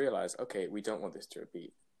we realize, okay, we don't want this to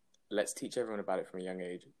repeat. Let's teach everyone about it from a young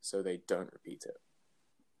age so they don't repeat it.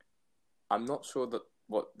 I'm not sure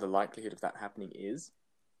what the likelihood of that happening is,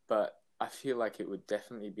 but I feel like it would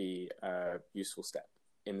definitely be a useful step,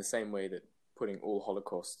 in the same way that putting all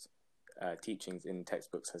Holocaust teachings in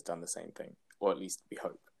textbooks has done the same thing, or at least we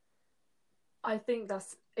hope. I think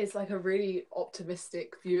it's like a really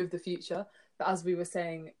optimistic view of the future, but as we were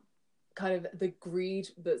saying, kind of the greed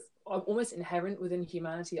that's almost inherent within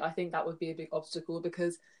humanity, I think that would be a big obstacle,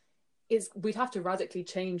 because we'd have to radically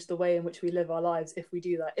change the way in which we live our lives if we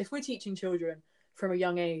do that. If we're teaching children from a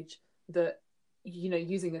young age that, you know,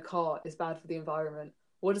 using a car is bad for the environment,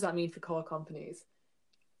 what does that mean for car companies?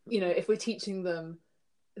 You know, if we're teaching them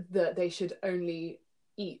that they should only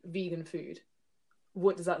eat vegan food,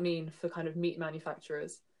 what does that mean for kind of meat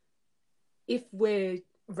manufacturers? If we're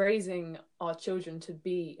raising our children to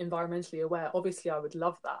be environmentally aware, obviously I would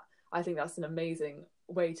love that. I think that's an amazing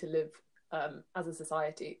way to live as a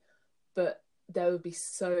society. But there would be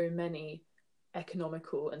so many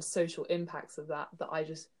economical and social impacts of that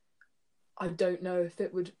I don't know if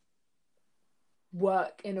it would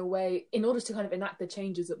work in a way. In order to kind of enact the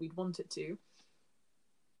changes that we'd want it to,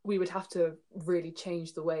 we would have to really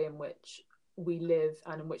change the way in which we live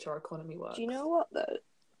and in which our economy works. Do you know what, though?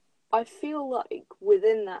 I feel like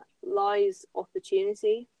within that lies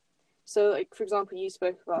opportunity. So, like, for example, you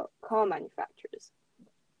spoke about car manufacturers.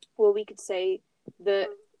 Well, we could say that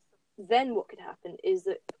then what could happen is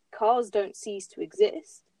that cars don't cease to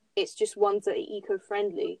exist. It's just ones that are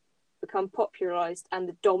eco-friendly become popularized and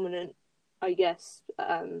the dominant, I guess,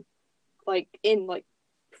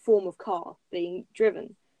 form of car being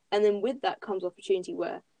driven. And then with that comes opportunity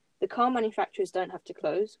where the car manufacturers don't have to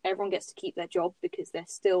close. Everyone gets to keep their job because they're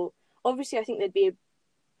still... Obviously, I think there'd be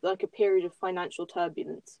a period of financial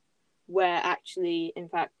turbulence where actually, in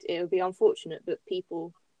fact, it would be unfortunate, but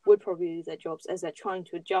people would probably lose their jobs as they're trying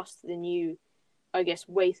to adjust to the new, I guess,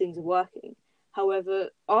 way things are working. However,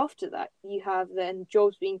 after that, you have then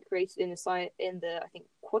jobs being created in the I think,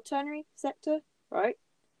 quaternary sector, right?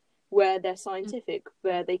 Where they're scientific,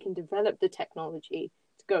 where they can develop the technology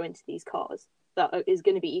to go into these cars that is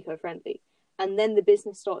going to be eco-friendly. And then the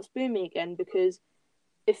business starts booming again because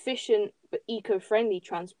efficient but eco-friendly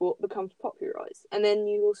transport becomes popularized. And then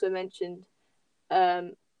you also mentioned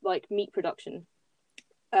meat production.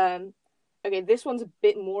 Okay, this one's a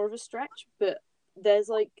bit more of a stretch, but there's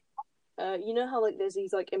you know how there's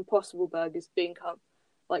these impossible burgers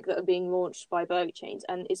that are being launched by burger chains,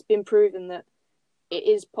 and it's been proven that it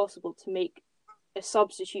is possible to make a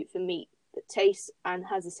substitute for meat that tastes and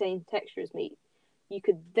has the same texture as meat. You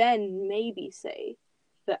could then maybe say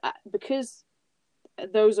that because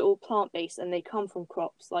those are all plant-based and they come from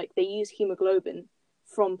crops, they use hemoglobin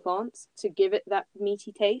from plants to give it that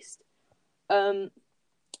meaty taste.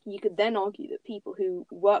 You could then argue that people who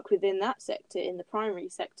work within that sector, in the primary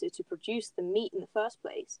sector, to produce the meat in the first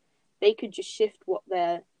place, they could just shift what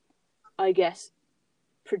they're, I guess,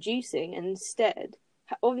 producing and instead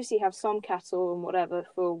obviously have some cattle and whatever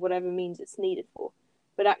for whatever means it's needed for,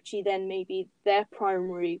 but actually then maybe their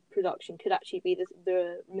primary production could actually be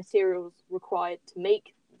the materials required to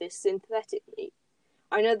make this synthetic meat.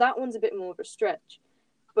 I know that one's a bit more of a stretch,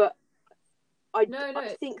 but I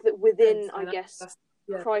think that within, I guess,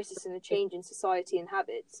 crisis and a change in society and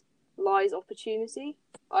habits lies opportunity.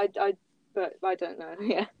 But I don't know.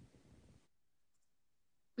 Yeah.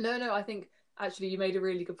 No, I think actually you made a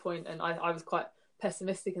really good point, and I was quite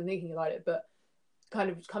pessimistic in thinking about it, but kind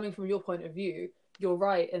of coming from your point of view, you're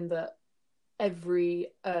right in that every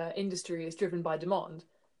industry is driven by demand,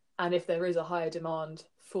 and if there is a higher demand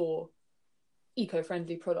for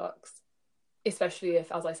eco-friendly products, especially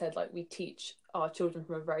if, as I said, like we teach our children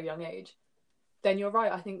from a very young age, then you're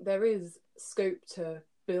right. I think there is scope to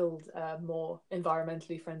build a more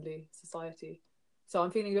environmentally friendly society. So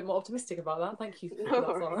I'm feeling a bit more optimistic about that. Thank you for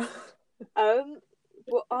that, Sarah.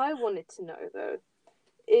 What I wanted to know though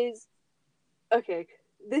is, okay,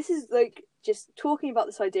 this is like just talking about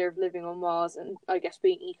this idea of living on Mars and I guess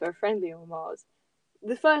being eco-friendly on Mars.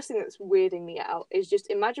 The first thing that's weirding me out is just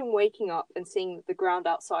imagine waking up and seeing that the ground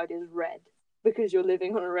outside is red because you're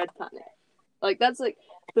living on a red planet. Like that's like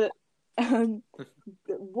the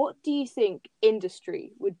what do you think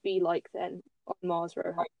industry would be like then on Mars,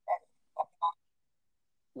 Rohan?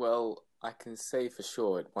 Well, I can say for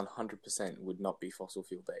sure it 100% would not be fossil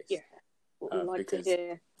fuel based. Yeah, what we like because, to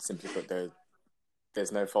hear. simply put,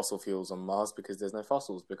 there's no fossil fuels on Mars because there's no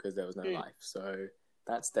fossils because there was no life. So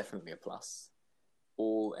that's definitely a plus.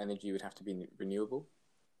 All energy would have to be renewable,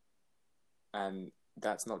 and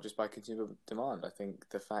that's not just by consumer demand. I think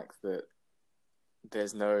the fact that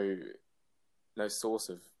there's no source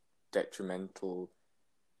of detrimental,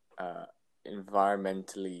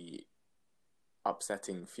 environmentally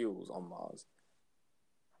upsetting fuels on Mars,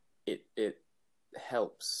 it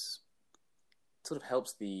helps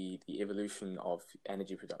the evolution of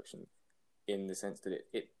energy production in the sense that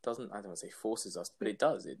it doesn't, I don't want to say forces us, but it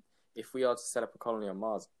does. If we are to set up a colony on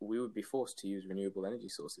Mars, we would be forced to use renewable energy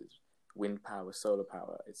sources, wind power, solar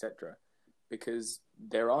power, etc., because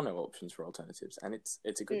there are no options for alternatives, and it's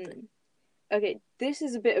a good thing. Okay, this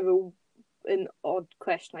is a bit of an odd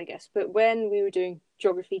question, I guess, but when we were doing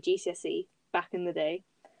geography GCSE back in the day,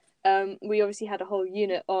 we obviously had a whole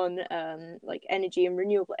unit on like energy and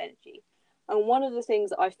renewable energy. And one of the things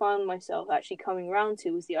that I found myself actually coming around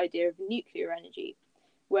to was the idea of nuclear energy,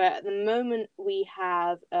 where at the moment we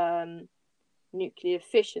have nuclear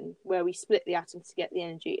fission, where we split the atoms to get the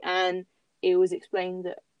energy. And it was explained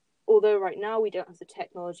that although right now we don't have the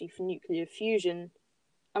technology for nuclear fusion,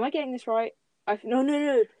 am I getting this right?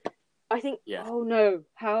 No. I think, yeah. Oh no,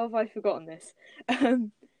 how have I forgotten this?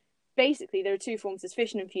 Basically, there are two forms, there's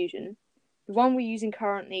fission and fusion. The one we're using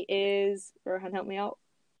currently is, Rohan, help me out.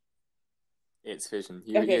 It's fission.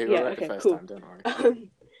 You were right the first time, don't worry.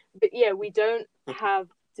 But yeah, we don't have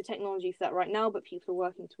the technology for that right now, but people are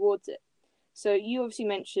working towards it. So you obviously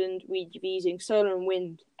mentioned we'd be using solar and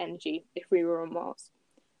wind energy if we were on Mars.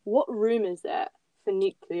 What room is there for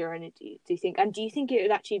nuclear energy, do you think? And do you think it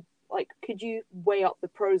would actually, like, could you weigh up the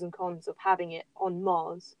pros and cons of having it on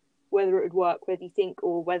Mars, whether it would work, whether you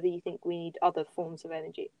think we need other forms of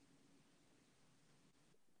energy?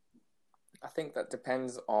 I think that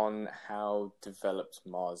depends on how developed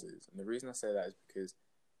Mars is. And the reason I say that is because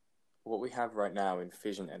what we have right now in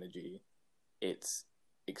fission energy, it's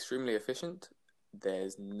extremely efficient.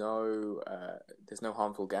 There's no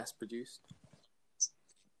harmful gas produced,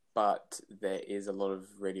 but there is a lot of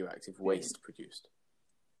radioactive waste produced.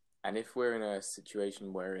 And if we're in a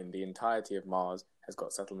situation wherein the entirety of Mars has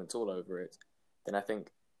got settlements all over it, then I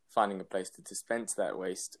think finding a place to dispense that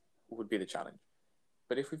waste would be the challenge.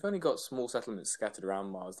 But if we've only got small settlements scattered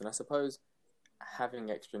around Mars, then I suppose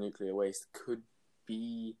having extra nuclear waste could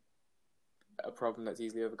be a problem that's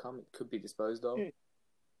easily overcome. It could be disposed of.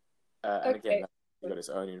 And again, that's got its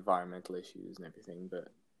own environmental issues and everything,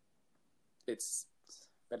 but it's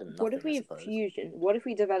better than nothing. What if we have fusion? What if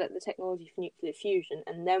we develop the technology for nuclear fusion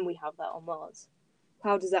and then we have that on Mars?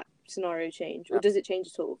 How does that scenario change? Or does it change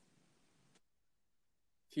at all?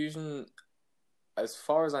 Fusion, as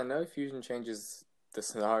far as I know, fusion changes the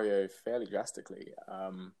scenario fairly drastically.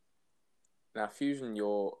 Now, fusion,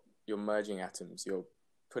 you're merging atoms. You're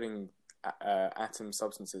putting atom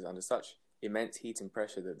substances under such immense heat and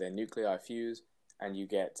pressure that their nuclei fuse, and you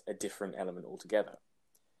get a different element altogether.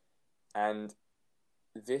 And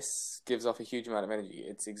this gives off a huge amount of energy.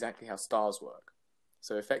 It's exactly how stars work.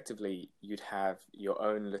 So effectively, you'd have your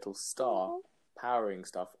own little star powering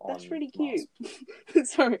stuff on Mars. That's really cute.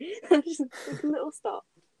 Sorry, that's just a little star.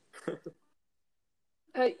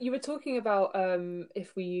 You were talking about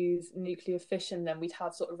if we use nuclear fission, then we'd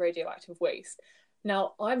have sort of radioactive waste.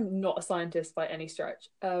 Now, I'm not a scientist by any stretch.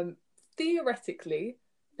 Theoretically,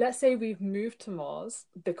 let's say we've moved to Mars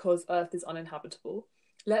because Earth is uninhabitable.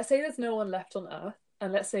 Let's say there's no one left on Earth,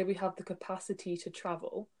 and let's say we have the capacity to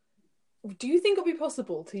travel. Do you think it'll be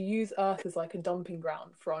possible to use Earth as like a dumping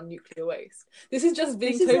ground for our nuclear waste? This is just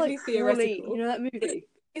being This is totally like theoretical. you know that movie?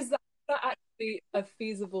 Is that actually a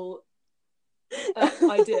feasible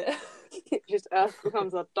idea? Just Earth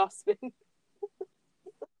becomes a dustbin.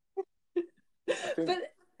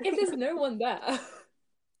 But if there's no one there,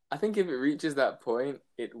 I think if it reaches that point,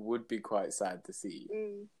 it would be quite sad to see.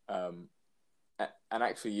 And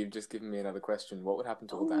actually, you've just given me another question. What would happen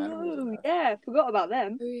to all the animals on Earth? Yeah, forgot about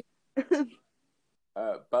them.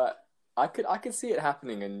 But I could see it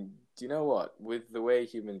happening, and do you know what? With the way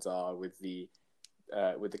humans are, with the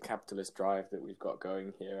capitalist drive that we've got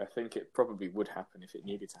going here, I think it probably would happen if it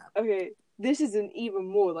needed to happen. Okay, this is an even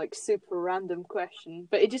more like super random question,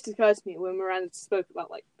 but it just occurs to me when Miranda spoke about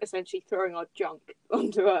like essentially throwing our junk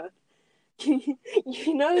onto Earth.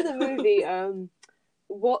 You know the movie,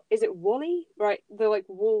 what is it, Wall-E? Right, the like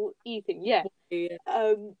Wall-E thing. Yeah.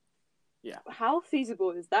 Yeah. How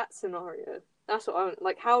feasible is that scenario? That's what I'm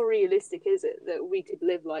like. How realistic is it that we could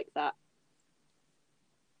live like that?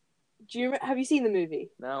 Have you seen the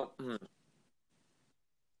movie? Now,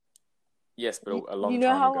 yes, but a long you know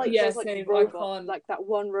time how ago. like Yeah, there's like same. a robot, like that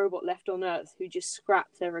one robot left on Earth who just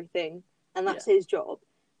scraps everything, and that's his job.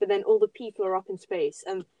 But then all the people are up in space,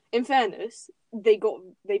 and in fairness, they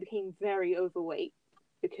became very overweight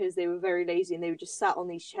because they were very lazy and they were just sat on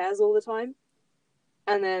these chairs all the time.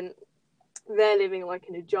 And then they're living like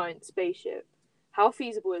in a giant spaceship. How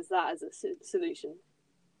feasible is that as a solution?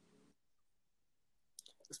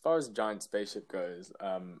 As far as a giant spaceship goes,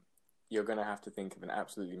 you're going to have to think of an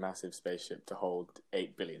absolutely massive spaceship to hold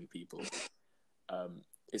 8 billion people,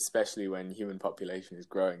 especially when human population is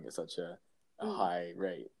growing at such a high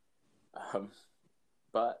rate.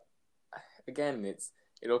 But again,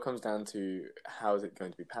 it all comes down to how is it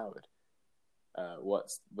going to be powered?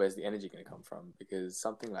 Where's the energy going to come from? Because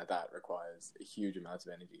something like that requires a huge amount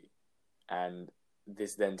of energy, and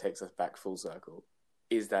this then takes us back full circle.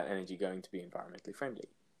 Is that energy going to be environmentally friendly?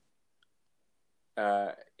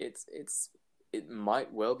 It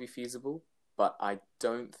might well be feasible, but I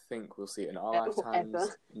don't think we'll see it in our lifetimes.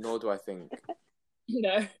 Ever. Nor do I think.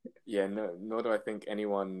 No. Yeah, no. Nor do I think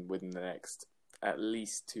anyone within the next at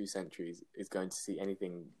least 2 centuries is going to see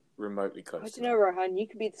anything remotely close. I don't know, Rohan. You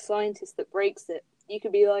could be the scientist that breaks it. You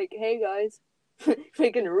could be like, "Hey guys,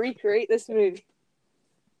 we're gonna recreate this movie."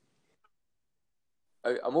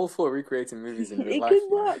 I'm all for recreating movies in real it life. could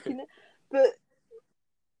work, you know, but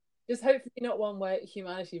just hopefully not one where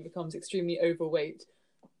humanity becomes extremely overweight,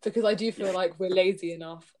 because I do feel like we're lazy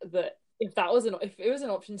enough that if it was an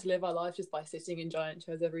option to live our life just by sitting in giant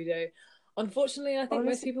chairs every day, unfortunately, I think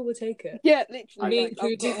most people would take it. Yeah, literally. Me I've got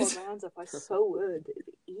to included. hold my hands up. I so would. It'd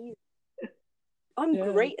be easy. I'm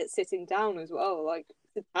great at sitting down as well. Like,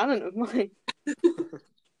 it's a talent of mine.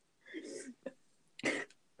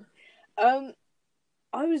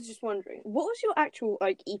 I was just wondering, what was your actual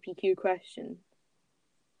like EPQ question?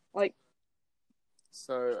 Like,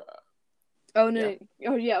 so. Oh no! Yeah.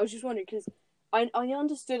 Oh yeah, I was just wondering because I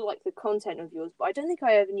understood like the content of yours, but I don't think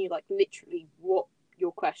I ever knew like literally what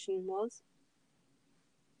your question was.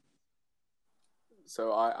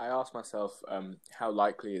 So I asked myself, how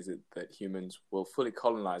likely is it that humans will fully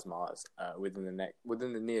colonize Mars within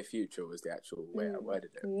the near future? Was the actual way I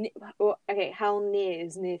worded it. Well, okay, how near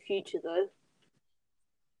is near future though?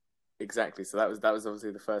 Exactly. So that was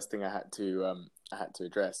obviously the first thing I had to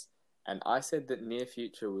address, and I said that near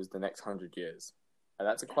future was the next 100 years, and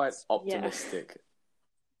that's a quite optimistic.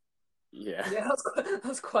 Yeah. Yeah,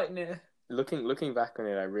 that's quite near. Looking back on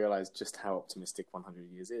it, I realized just how optimistic 100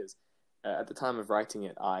 years is. At the time of writing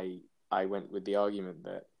it, I went with the argument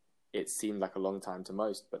that it seemed like a long time to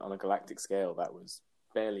most, but on a galactic scale, that was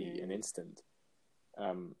barely an instant.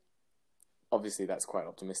 Obviously, that's quite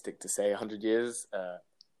optimistic to say 100 years.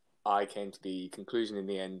 I came to the conclusion in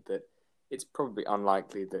the end that it's probably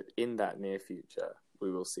unlikely that in that near future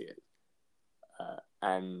we will see it.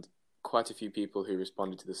 And quite a few people who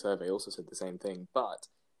responded to the survey also said the same thing, but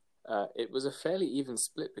it was a fairly even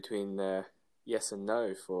split between yes and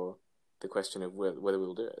no for the question of whether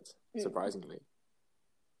we'll do it, surprisingly.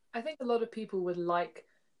 I think a lot of people would like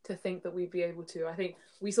to think that we'd be able to. I think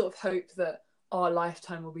we sort of hope that our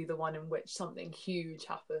lifetime will be the one in which something huge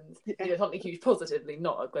happens. You know, something huge positively,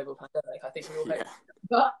 not a global pandemic, I think we all hope.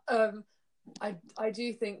 But I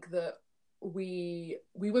do think that we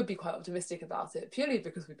would be quite optimistic about it, purely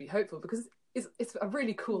because we'd be hopeful, because it's a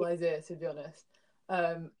really cool idea, to be honest.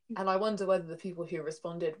 And I wonder whether the people who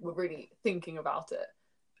responded were really thinking about it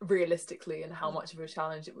realistically and how much of a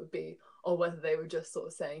challenge it would be, or whether they were just sort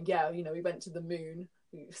of saying, yeah, we went to the moon,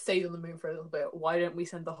 we stayed on the moon for a little bit, why don't we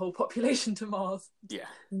send the whole population to Mars? Yeah.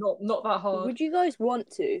 Not that hard. Would you guys want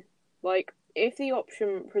to, like, if the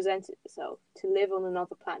option presented itself to live on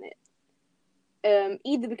another planet,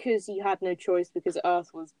 either because you had no choice because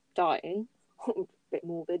Earth was dying, a bit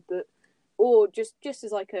morbid, but, or just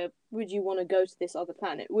as like a, would you want to go to this other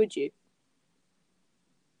planet? Would you?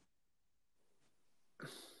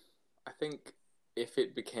 I think if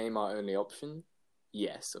it became our only option,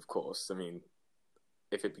 yes, of course. I mean,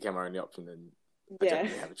 if it became our only option, then I don't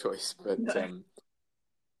really have a choice. But No.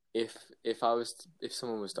 if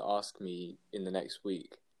someone was to ask me in the next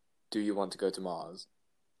week, do you want to go to Mars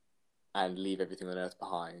and leave everything on Earth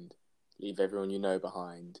behind, leave everyone you know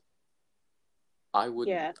behind, I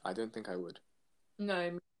wouldn't. Yeah. I don't think I would.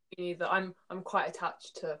 No, me neither. I'm quite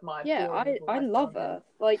attached to my Yeah, boring little I life love down here. Earth.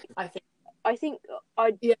 Like, I think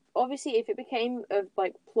I'd obviously, if it became a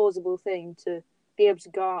like plausible thing to be able to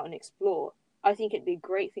go out and explore, I think it'd be a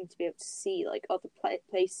great thing to be able to see like other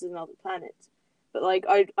places and other planets. But like,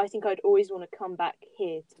 I think I'd always want to come back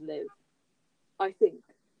here to live. I think.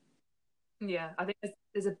 I think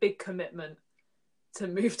there's a big commitment to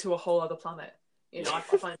move to a whole other planet. I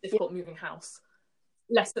find it difficult moving house,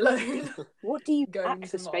 let alone what do you going pack to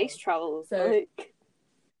for space Mars. travel? So like,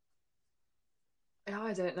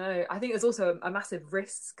 I don't know. I think there's also a massive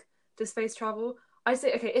risk to space travel. I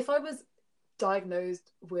say, okay, if I was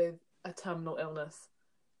diagnosed with a terminal illness,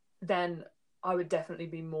 then I would definitely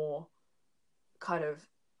be more kind of,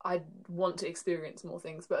 I'd want to experience more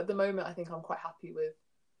things. But at the moment, I think I'm quite happy with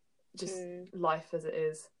just life as it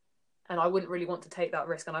is. And I wouldn't really want to take that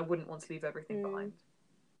risk, and I wouldn't want to leave everything behind.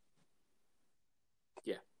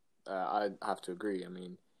 Yeah, I have to agree. I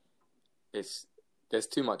mean, there's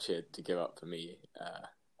too much here to give up for me.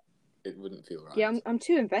 It wouldn't feel right. Yeah, I'm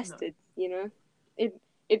too invested. No.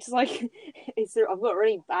 It's like I've got a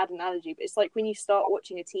really bad analogy, but it's like when you start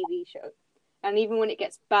watching a TV show, and even when it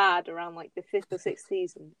gets bad around like the 5th or 6th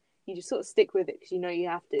season, you just sort of stick with it because you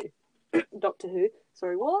have to. Doctor Who.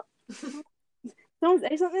 Sorry, what? Someone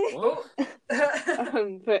say something? What?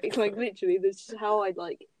 But like literally, that's just how I'd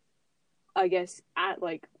like, I guess,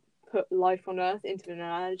 put life on Earth into an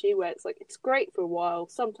analogy where it's like it's great for a while.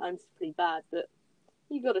 Sometimes it's pretty bad, but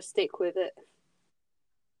you got to stick with it.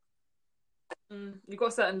 You've got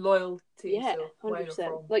a certain loyalty. Yeah, to where 100%. you're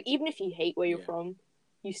from. Like even if you hate where you're from,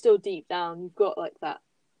 you still deep down you've got like that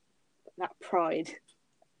pride.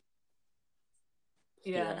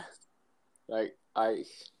 Yeah. Like I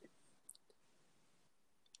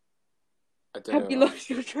don't have know. You lost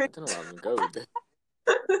your train? I don't know where I'm gonna go with this.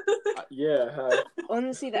 Yeah, I have.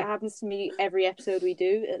 Honestly, that happens to me every episode we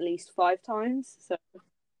do, at least 5 times. So.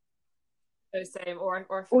 Same, or I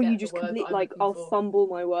forget or you just the word complete that I'm like I'll fumble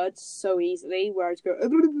my words so easily where I just go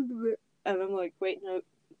and I'm like, wait, no,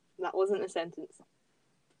 that wasn't a sentence.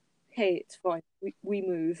 Hey, it's fine. We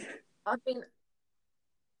move. I mean,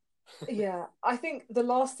 yeah, I think the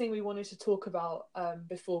last thing we wanted to talk about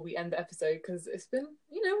before we end the episode, because it's been,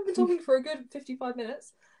 we've been talking for a good 55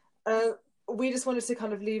 minutes. We just wanted to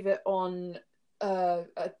kind of leave it on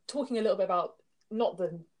talking a little bit about not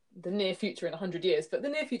the near future in 100 years, but the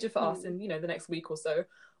near future for us in, the next week or so.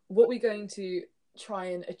 What we're going to try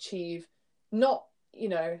and achieve, not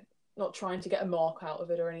trying to get a mark out of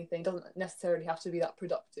it or anything, doesn't necessarily have to be that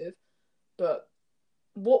productive, but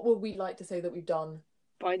what would we like to say that we've done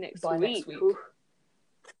by next week?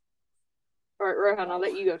 All right, Rohan, I'll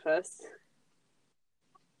let you go first.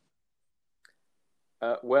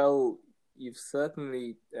 Well, you've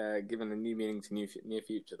certainly given a new meaning to near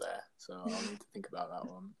future there, so I'll need to think about that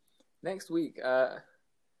one. Next week,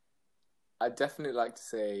 I'd definitely like to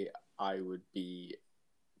say I would be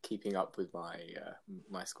keeping up with my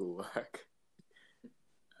my schoolwork.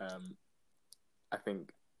 I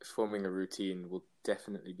think forming a routine will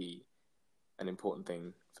definitely be an important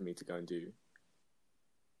thing for me to go and do.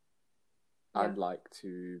 Yeah. I'd like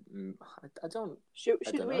to. I don't. Should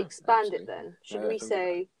we expand it then? Should we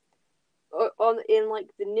say in like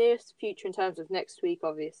the nearest future in terms of next week,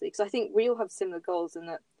 obviously? Because I think we all have similar goals in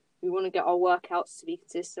that we want to get our workouts to be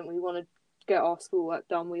consistent. We want to get our schoolwork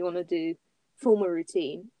done. We want to form a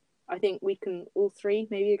routine. I think we can all 3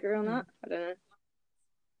 maybe agree on that. I don't know.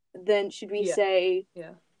 Then should we say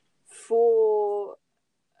for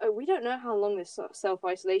we don't know how long this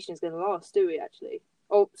self-isolation is going to last, do we actually?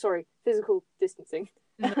 Oh, sorry, physical distancing.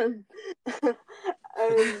 But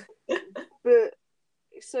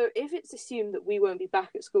so if it's assumed that we won't be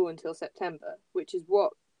back at school until September, which is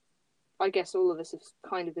what I guess all of us have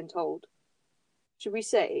kind of been told. Should we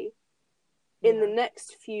say, in the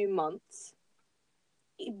next few months,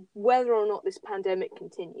 whether or not this pandemic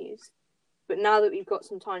continues, but now that we've got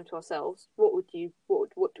some time to ourselves, what do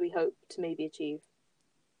we hope to maybe achieve?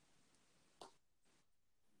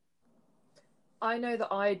 I know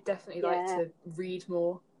that I definitely like to read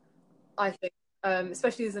more. I think,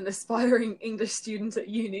 especially as an aspiring English student at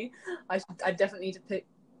uni, I definitely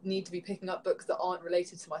need to be picking up books that aren't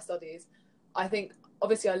related to my studies. I think,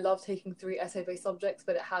 obviously, I love taking 3 essay-based subjects,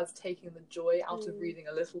 but it has taken the joy out of reading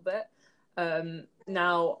a little bit.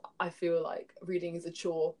 Now I feel like reading is a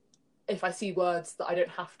chore. If I see words that I don't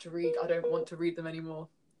have to read, I don't want to read them anymore.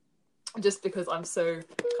 Just because I'm so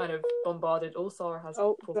kind of bombarded. Oh, Sarah has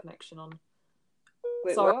poor connection on.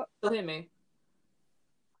 Wait, Sorry, what? still hear me?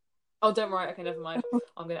 Oh, don't worry. Okay, never mind.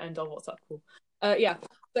 I'm going to end our WhatsApp call. Yeah.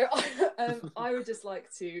 So I would just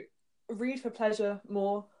like to read for pleasure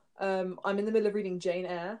more. I'm in the middle of reading Jane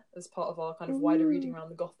Eyre as part of our kind of wider reading around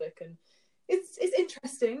the Gothic, and it's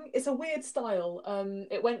interesting. It's a weird style.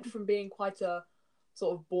 It went from being quite a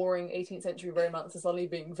sort of boring 18th century romance to suddenly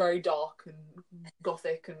being very dark and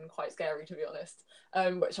Gothic and quite scary, to be honest,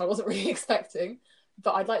 which I wasn't really expecting.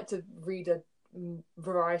 But I'd like to read a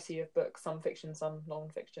variety of books, some fiction, some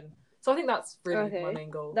non-fiction. So I think that's really my main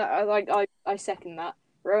goal. I second that.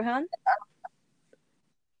 Rohan?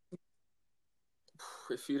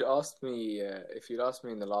 If you'd asked me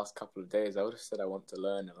in the last couple of days, I would have said I want to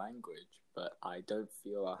learn a language, but I don't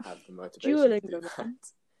feel I have the motivation to do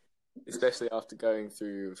that. Especially after going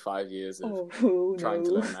through 5 years of trying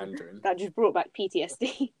to learn Mandarin. That just brought back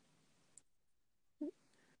PTSD.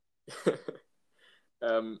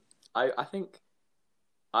 I think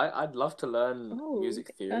I'd love to learn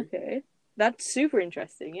music theory. Okay, that's super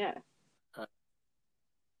interesting. Yeah.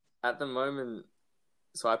 At the moment,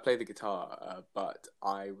 so I play the guitar, but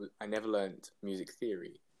I never learned music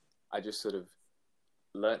theory. I just sort of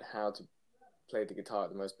learnt how to play the guitar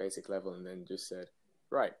at the most basic level, and then just said,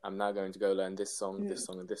 right, I'm now going to go learn this song, this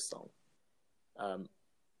song, and this song.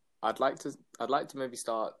 I'd like to maybe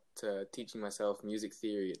start teaching myself music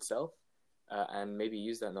theory itself, and maybe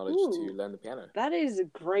use that knowledge to learn the piano. That is a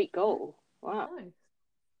great goal. Wow. Nice.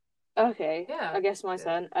 Okay. Yeah. I guess my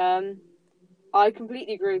turn. I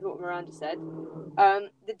completely agree with what Miranda said.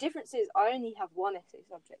 The difference is I only have one essay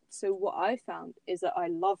subject. So what I found is that I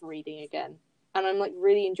love reading again, and I'm like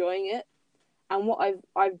really enjoying it. And what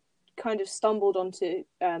I've kind of stumbled onto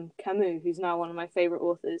Camus, who's now one of my favorite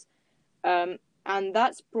authors, and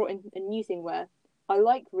that's brought in a new thing where I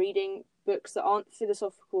like reading books that aren't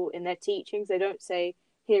philosophical in their teachings. They don't say,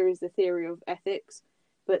 here is the theory of ethics,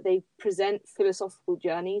 but they present philosophical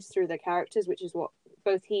journeys through their characters, which is what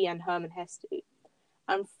both he and Herman Hesse do.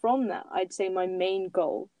 And from that, I'd say my main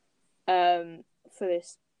goal for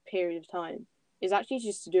this period of time is actually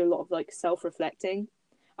just to do a lot of like self-reflecting.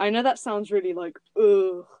 I know that sounds really like,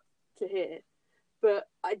 ugh, to hear, but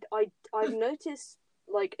I've noticed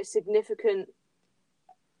like a significant,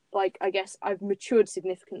 like, I guess I've matured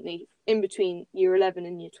significantly in between year 11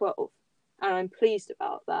 and year 12, and I'm pleased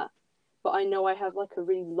about that. But I know I have like a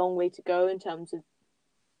really long way to go in terms of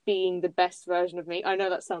being the best version of me. I know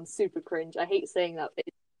that sounds super cringe. I hate saying that, but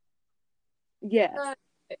yeah.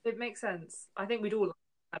 It makes sense. I think we'd all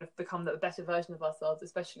kind of become the better version of ourselves,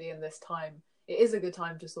 especially in this time. It is a good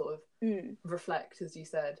time to sort of reflect, as you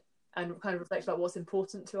said, and kind of reflect about what's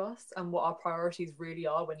important to us and what our priorities really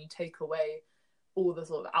are when you take away all the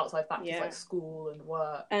sort of outside factors like school and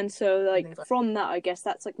work. And so like from that, I guess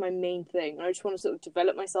that's like my main thing. I just want to sort of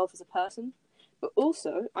develop myself as a person, but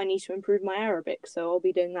also I need to improve my Arabic, so I'll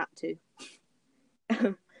be doing that too.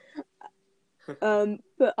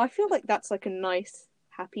 But I feel like that's like a nice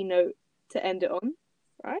happy note to end it on,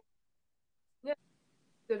 right? Yeah,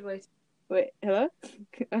 good way to... Wait, hello?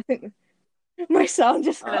 I think my sound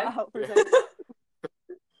just cut out for a second.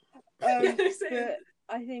 But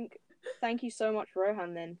I think thank you so much,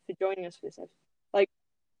 Rohan, then, for joining us for this episode. Like,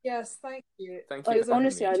 yes, thank you. Thank you. Like,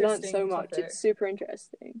 honestly, I learned so much. Topic. It's super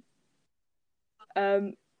interesting. Yeah.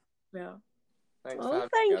 Thanks well,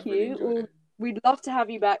 thank you. Really we'd love to have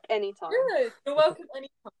you back anytime. Yeah, you're welcome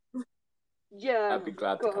anytime. Yeah, I'd be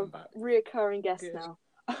glad to come back. Reoccurring guest now.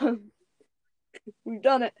 We've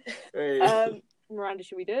done it. Hey. Miranda,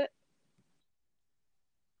 should we do it?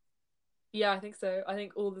 Yeah, I think so. I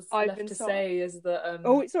think all that's left to say is that...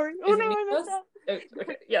 Oh, sorry. Oh, no, I messed up.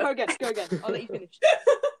 Okay, yeah. Go again. I'll let you finish.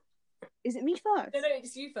 Is it me first? No,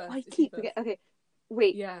 it's you first. I keep forgetting. Okay,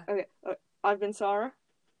 wait. Yeah. Okay, I've been Sarah.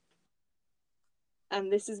 And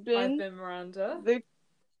this has been... I've been Miranda. The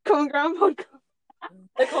Common Ground Podcast.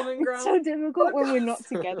 The Common Ground. It's so difficult when we're not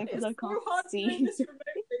together because I can't see.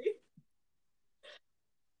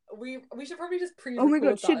 we should probably just Oh my pre-record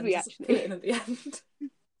God, that should and we just actually? put it in at the end.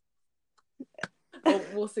 Oh,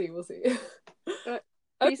 we'll see.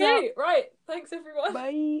 Peace Okay, right. Thanks everyone.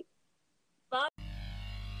 Bye.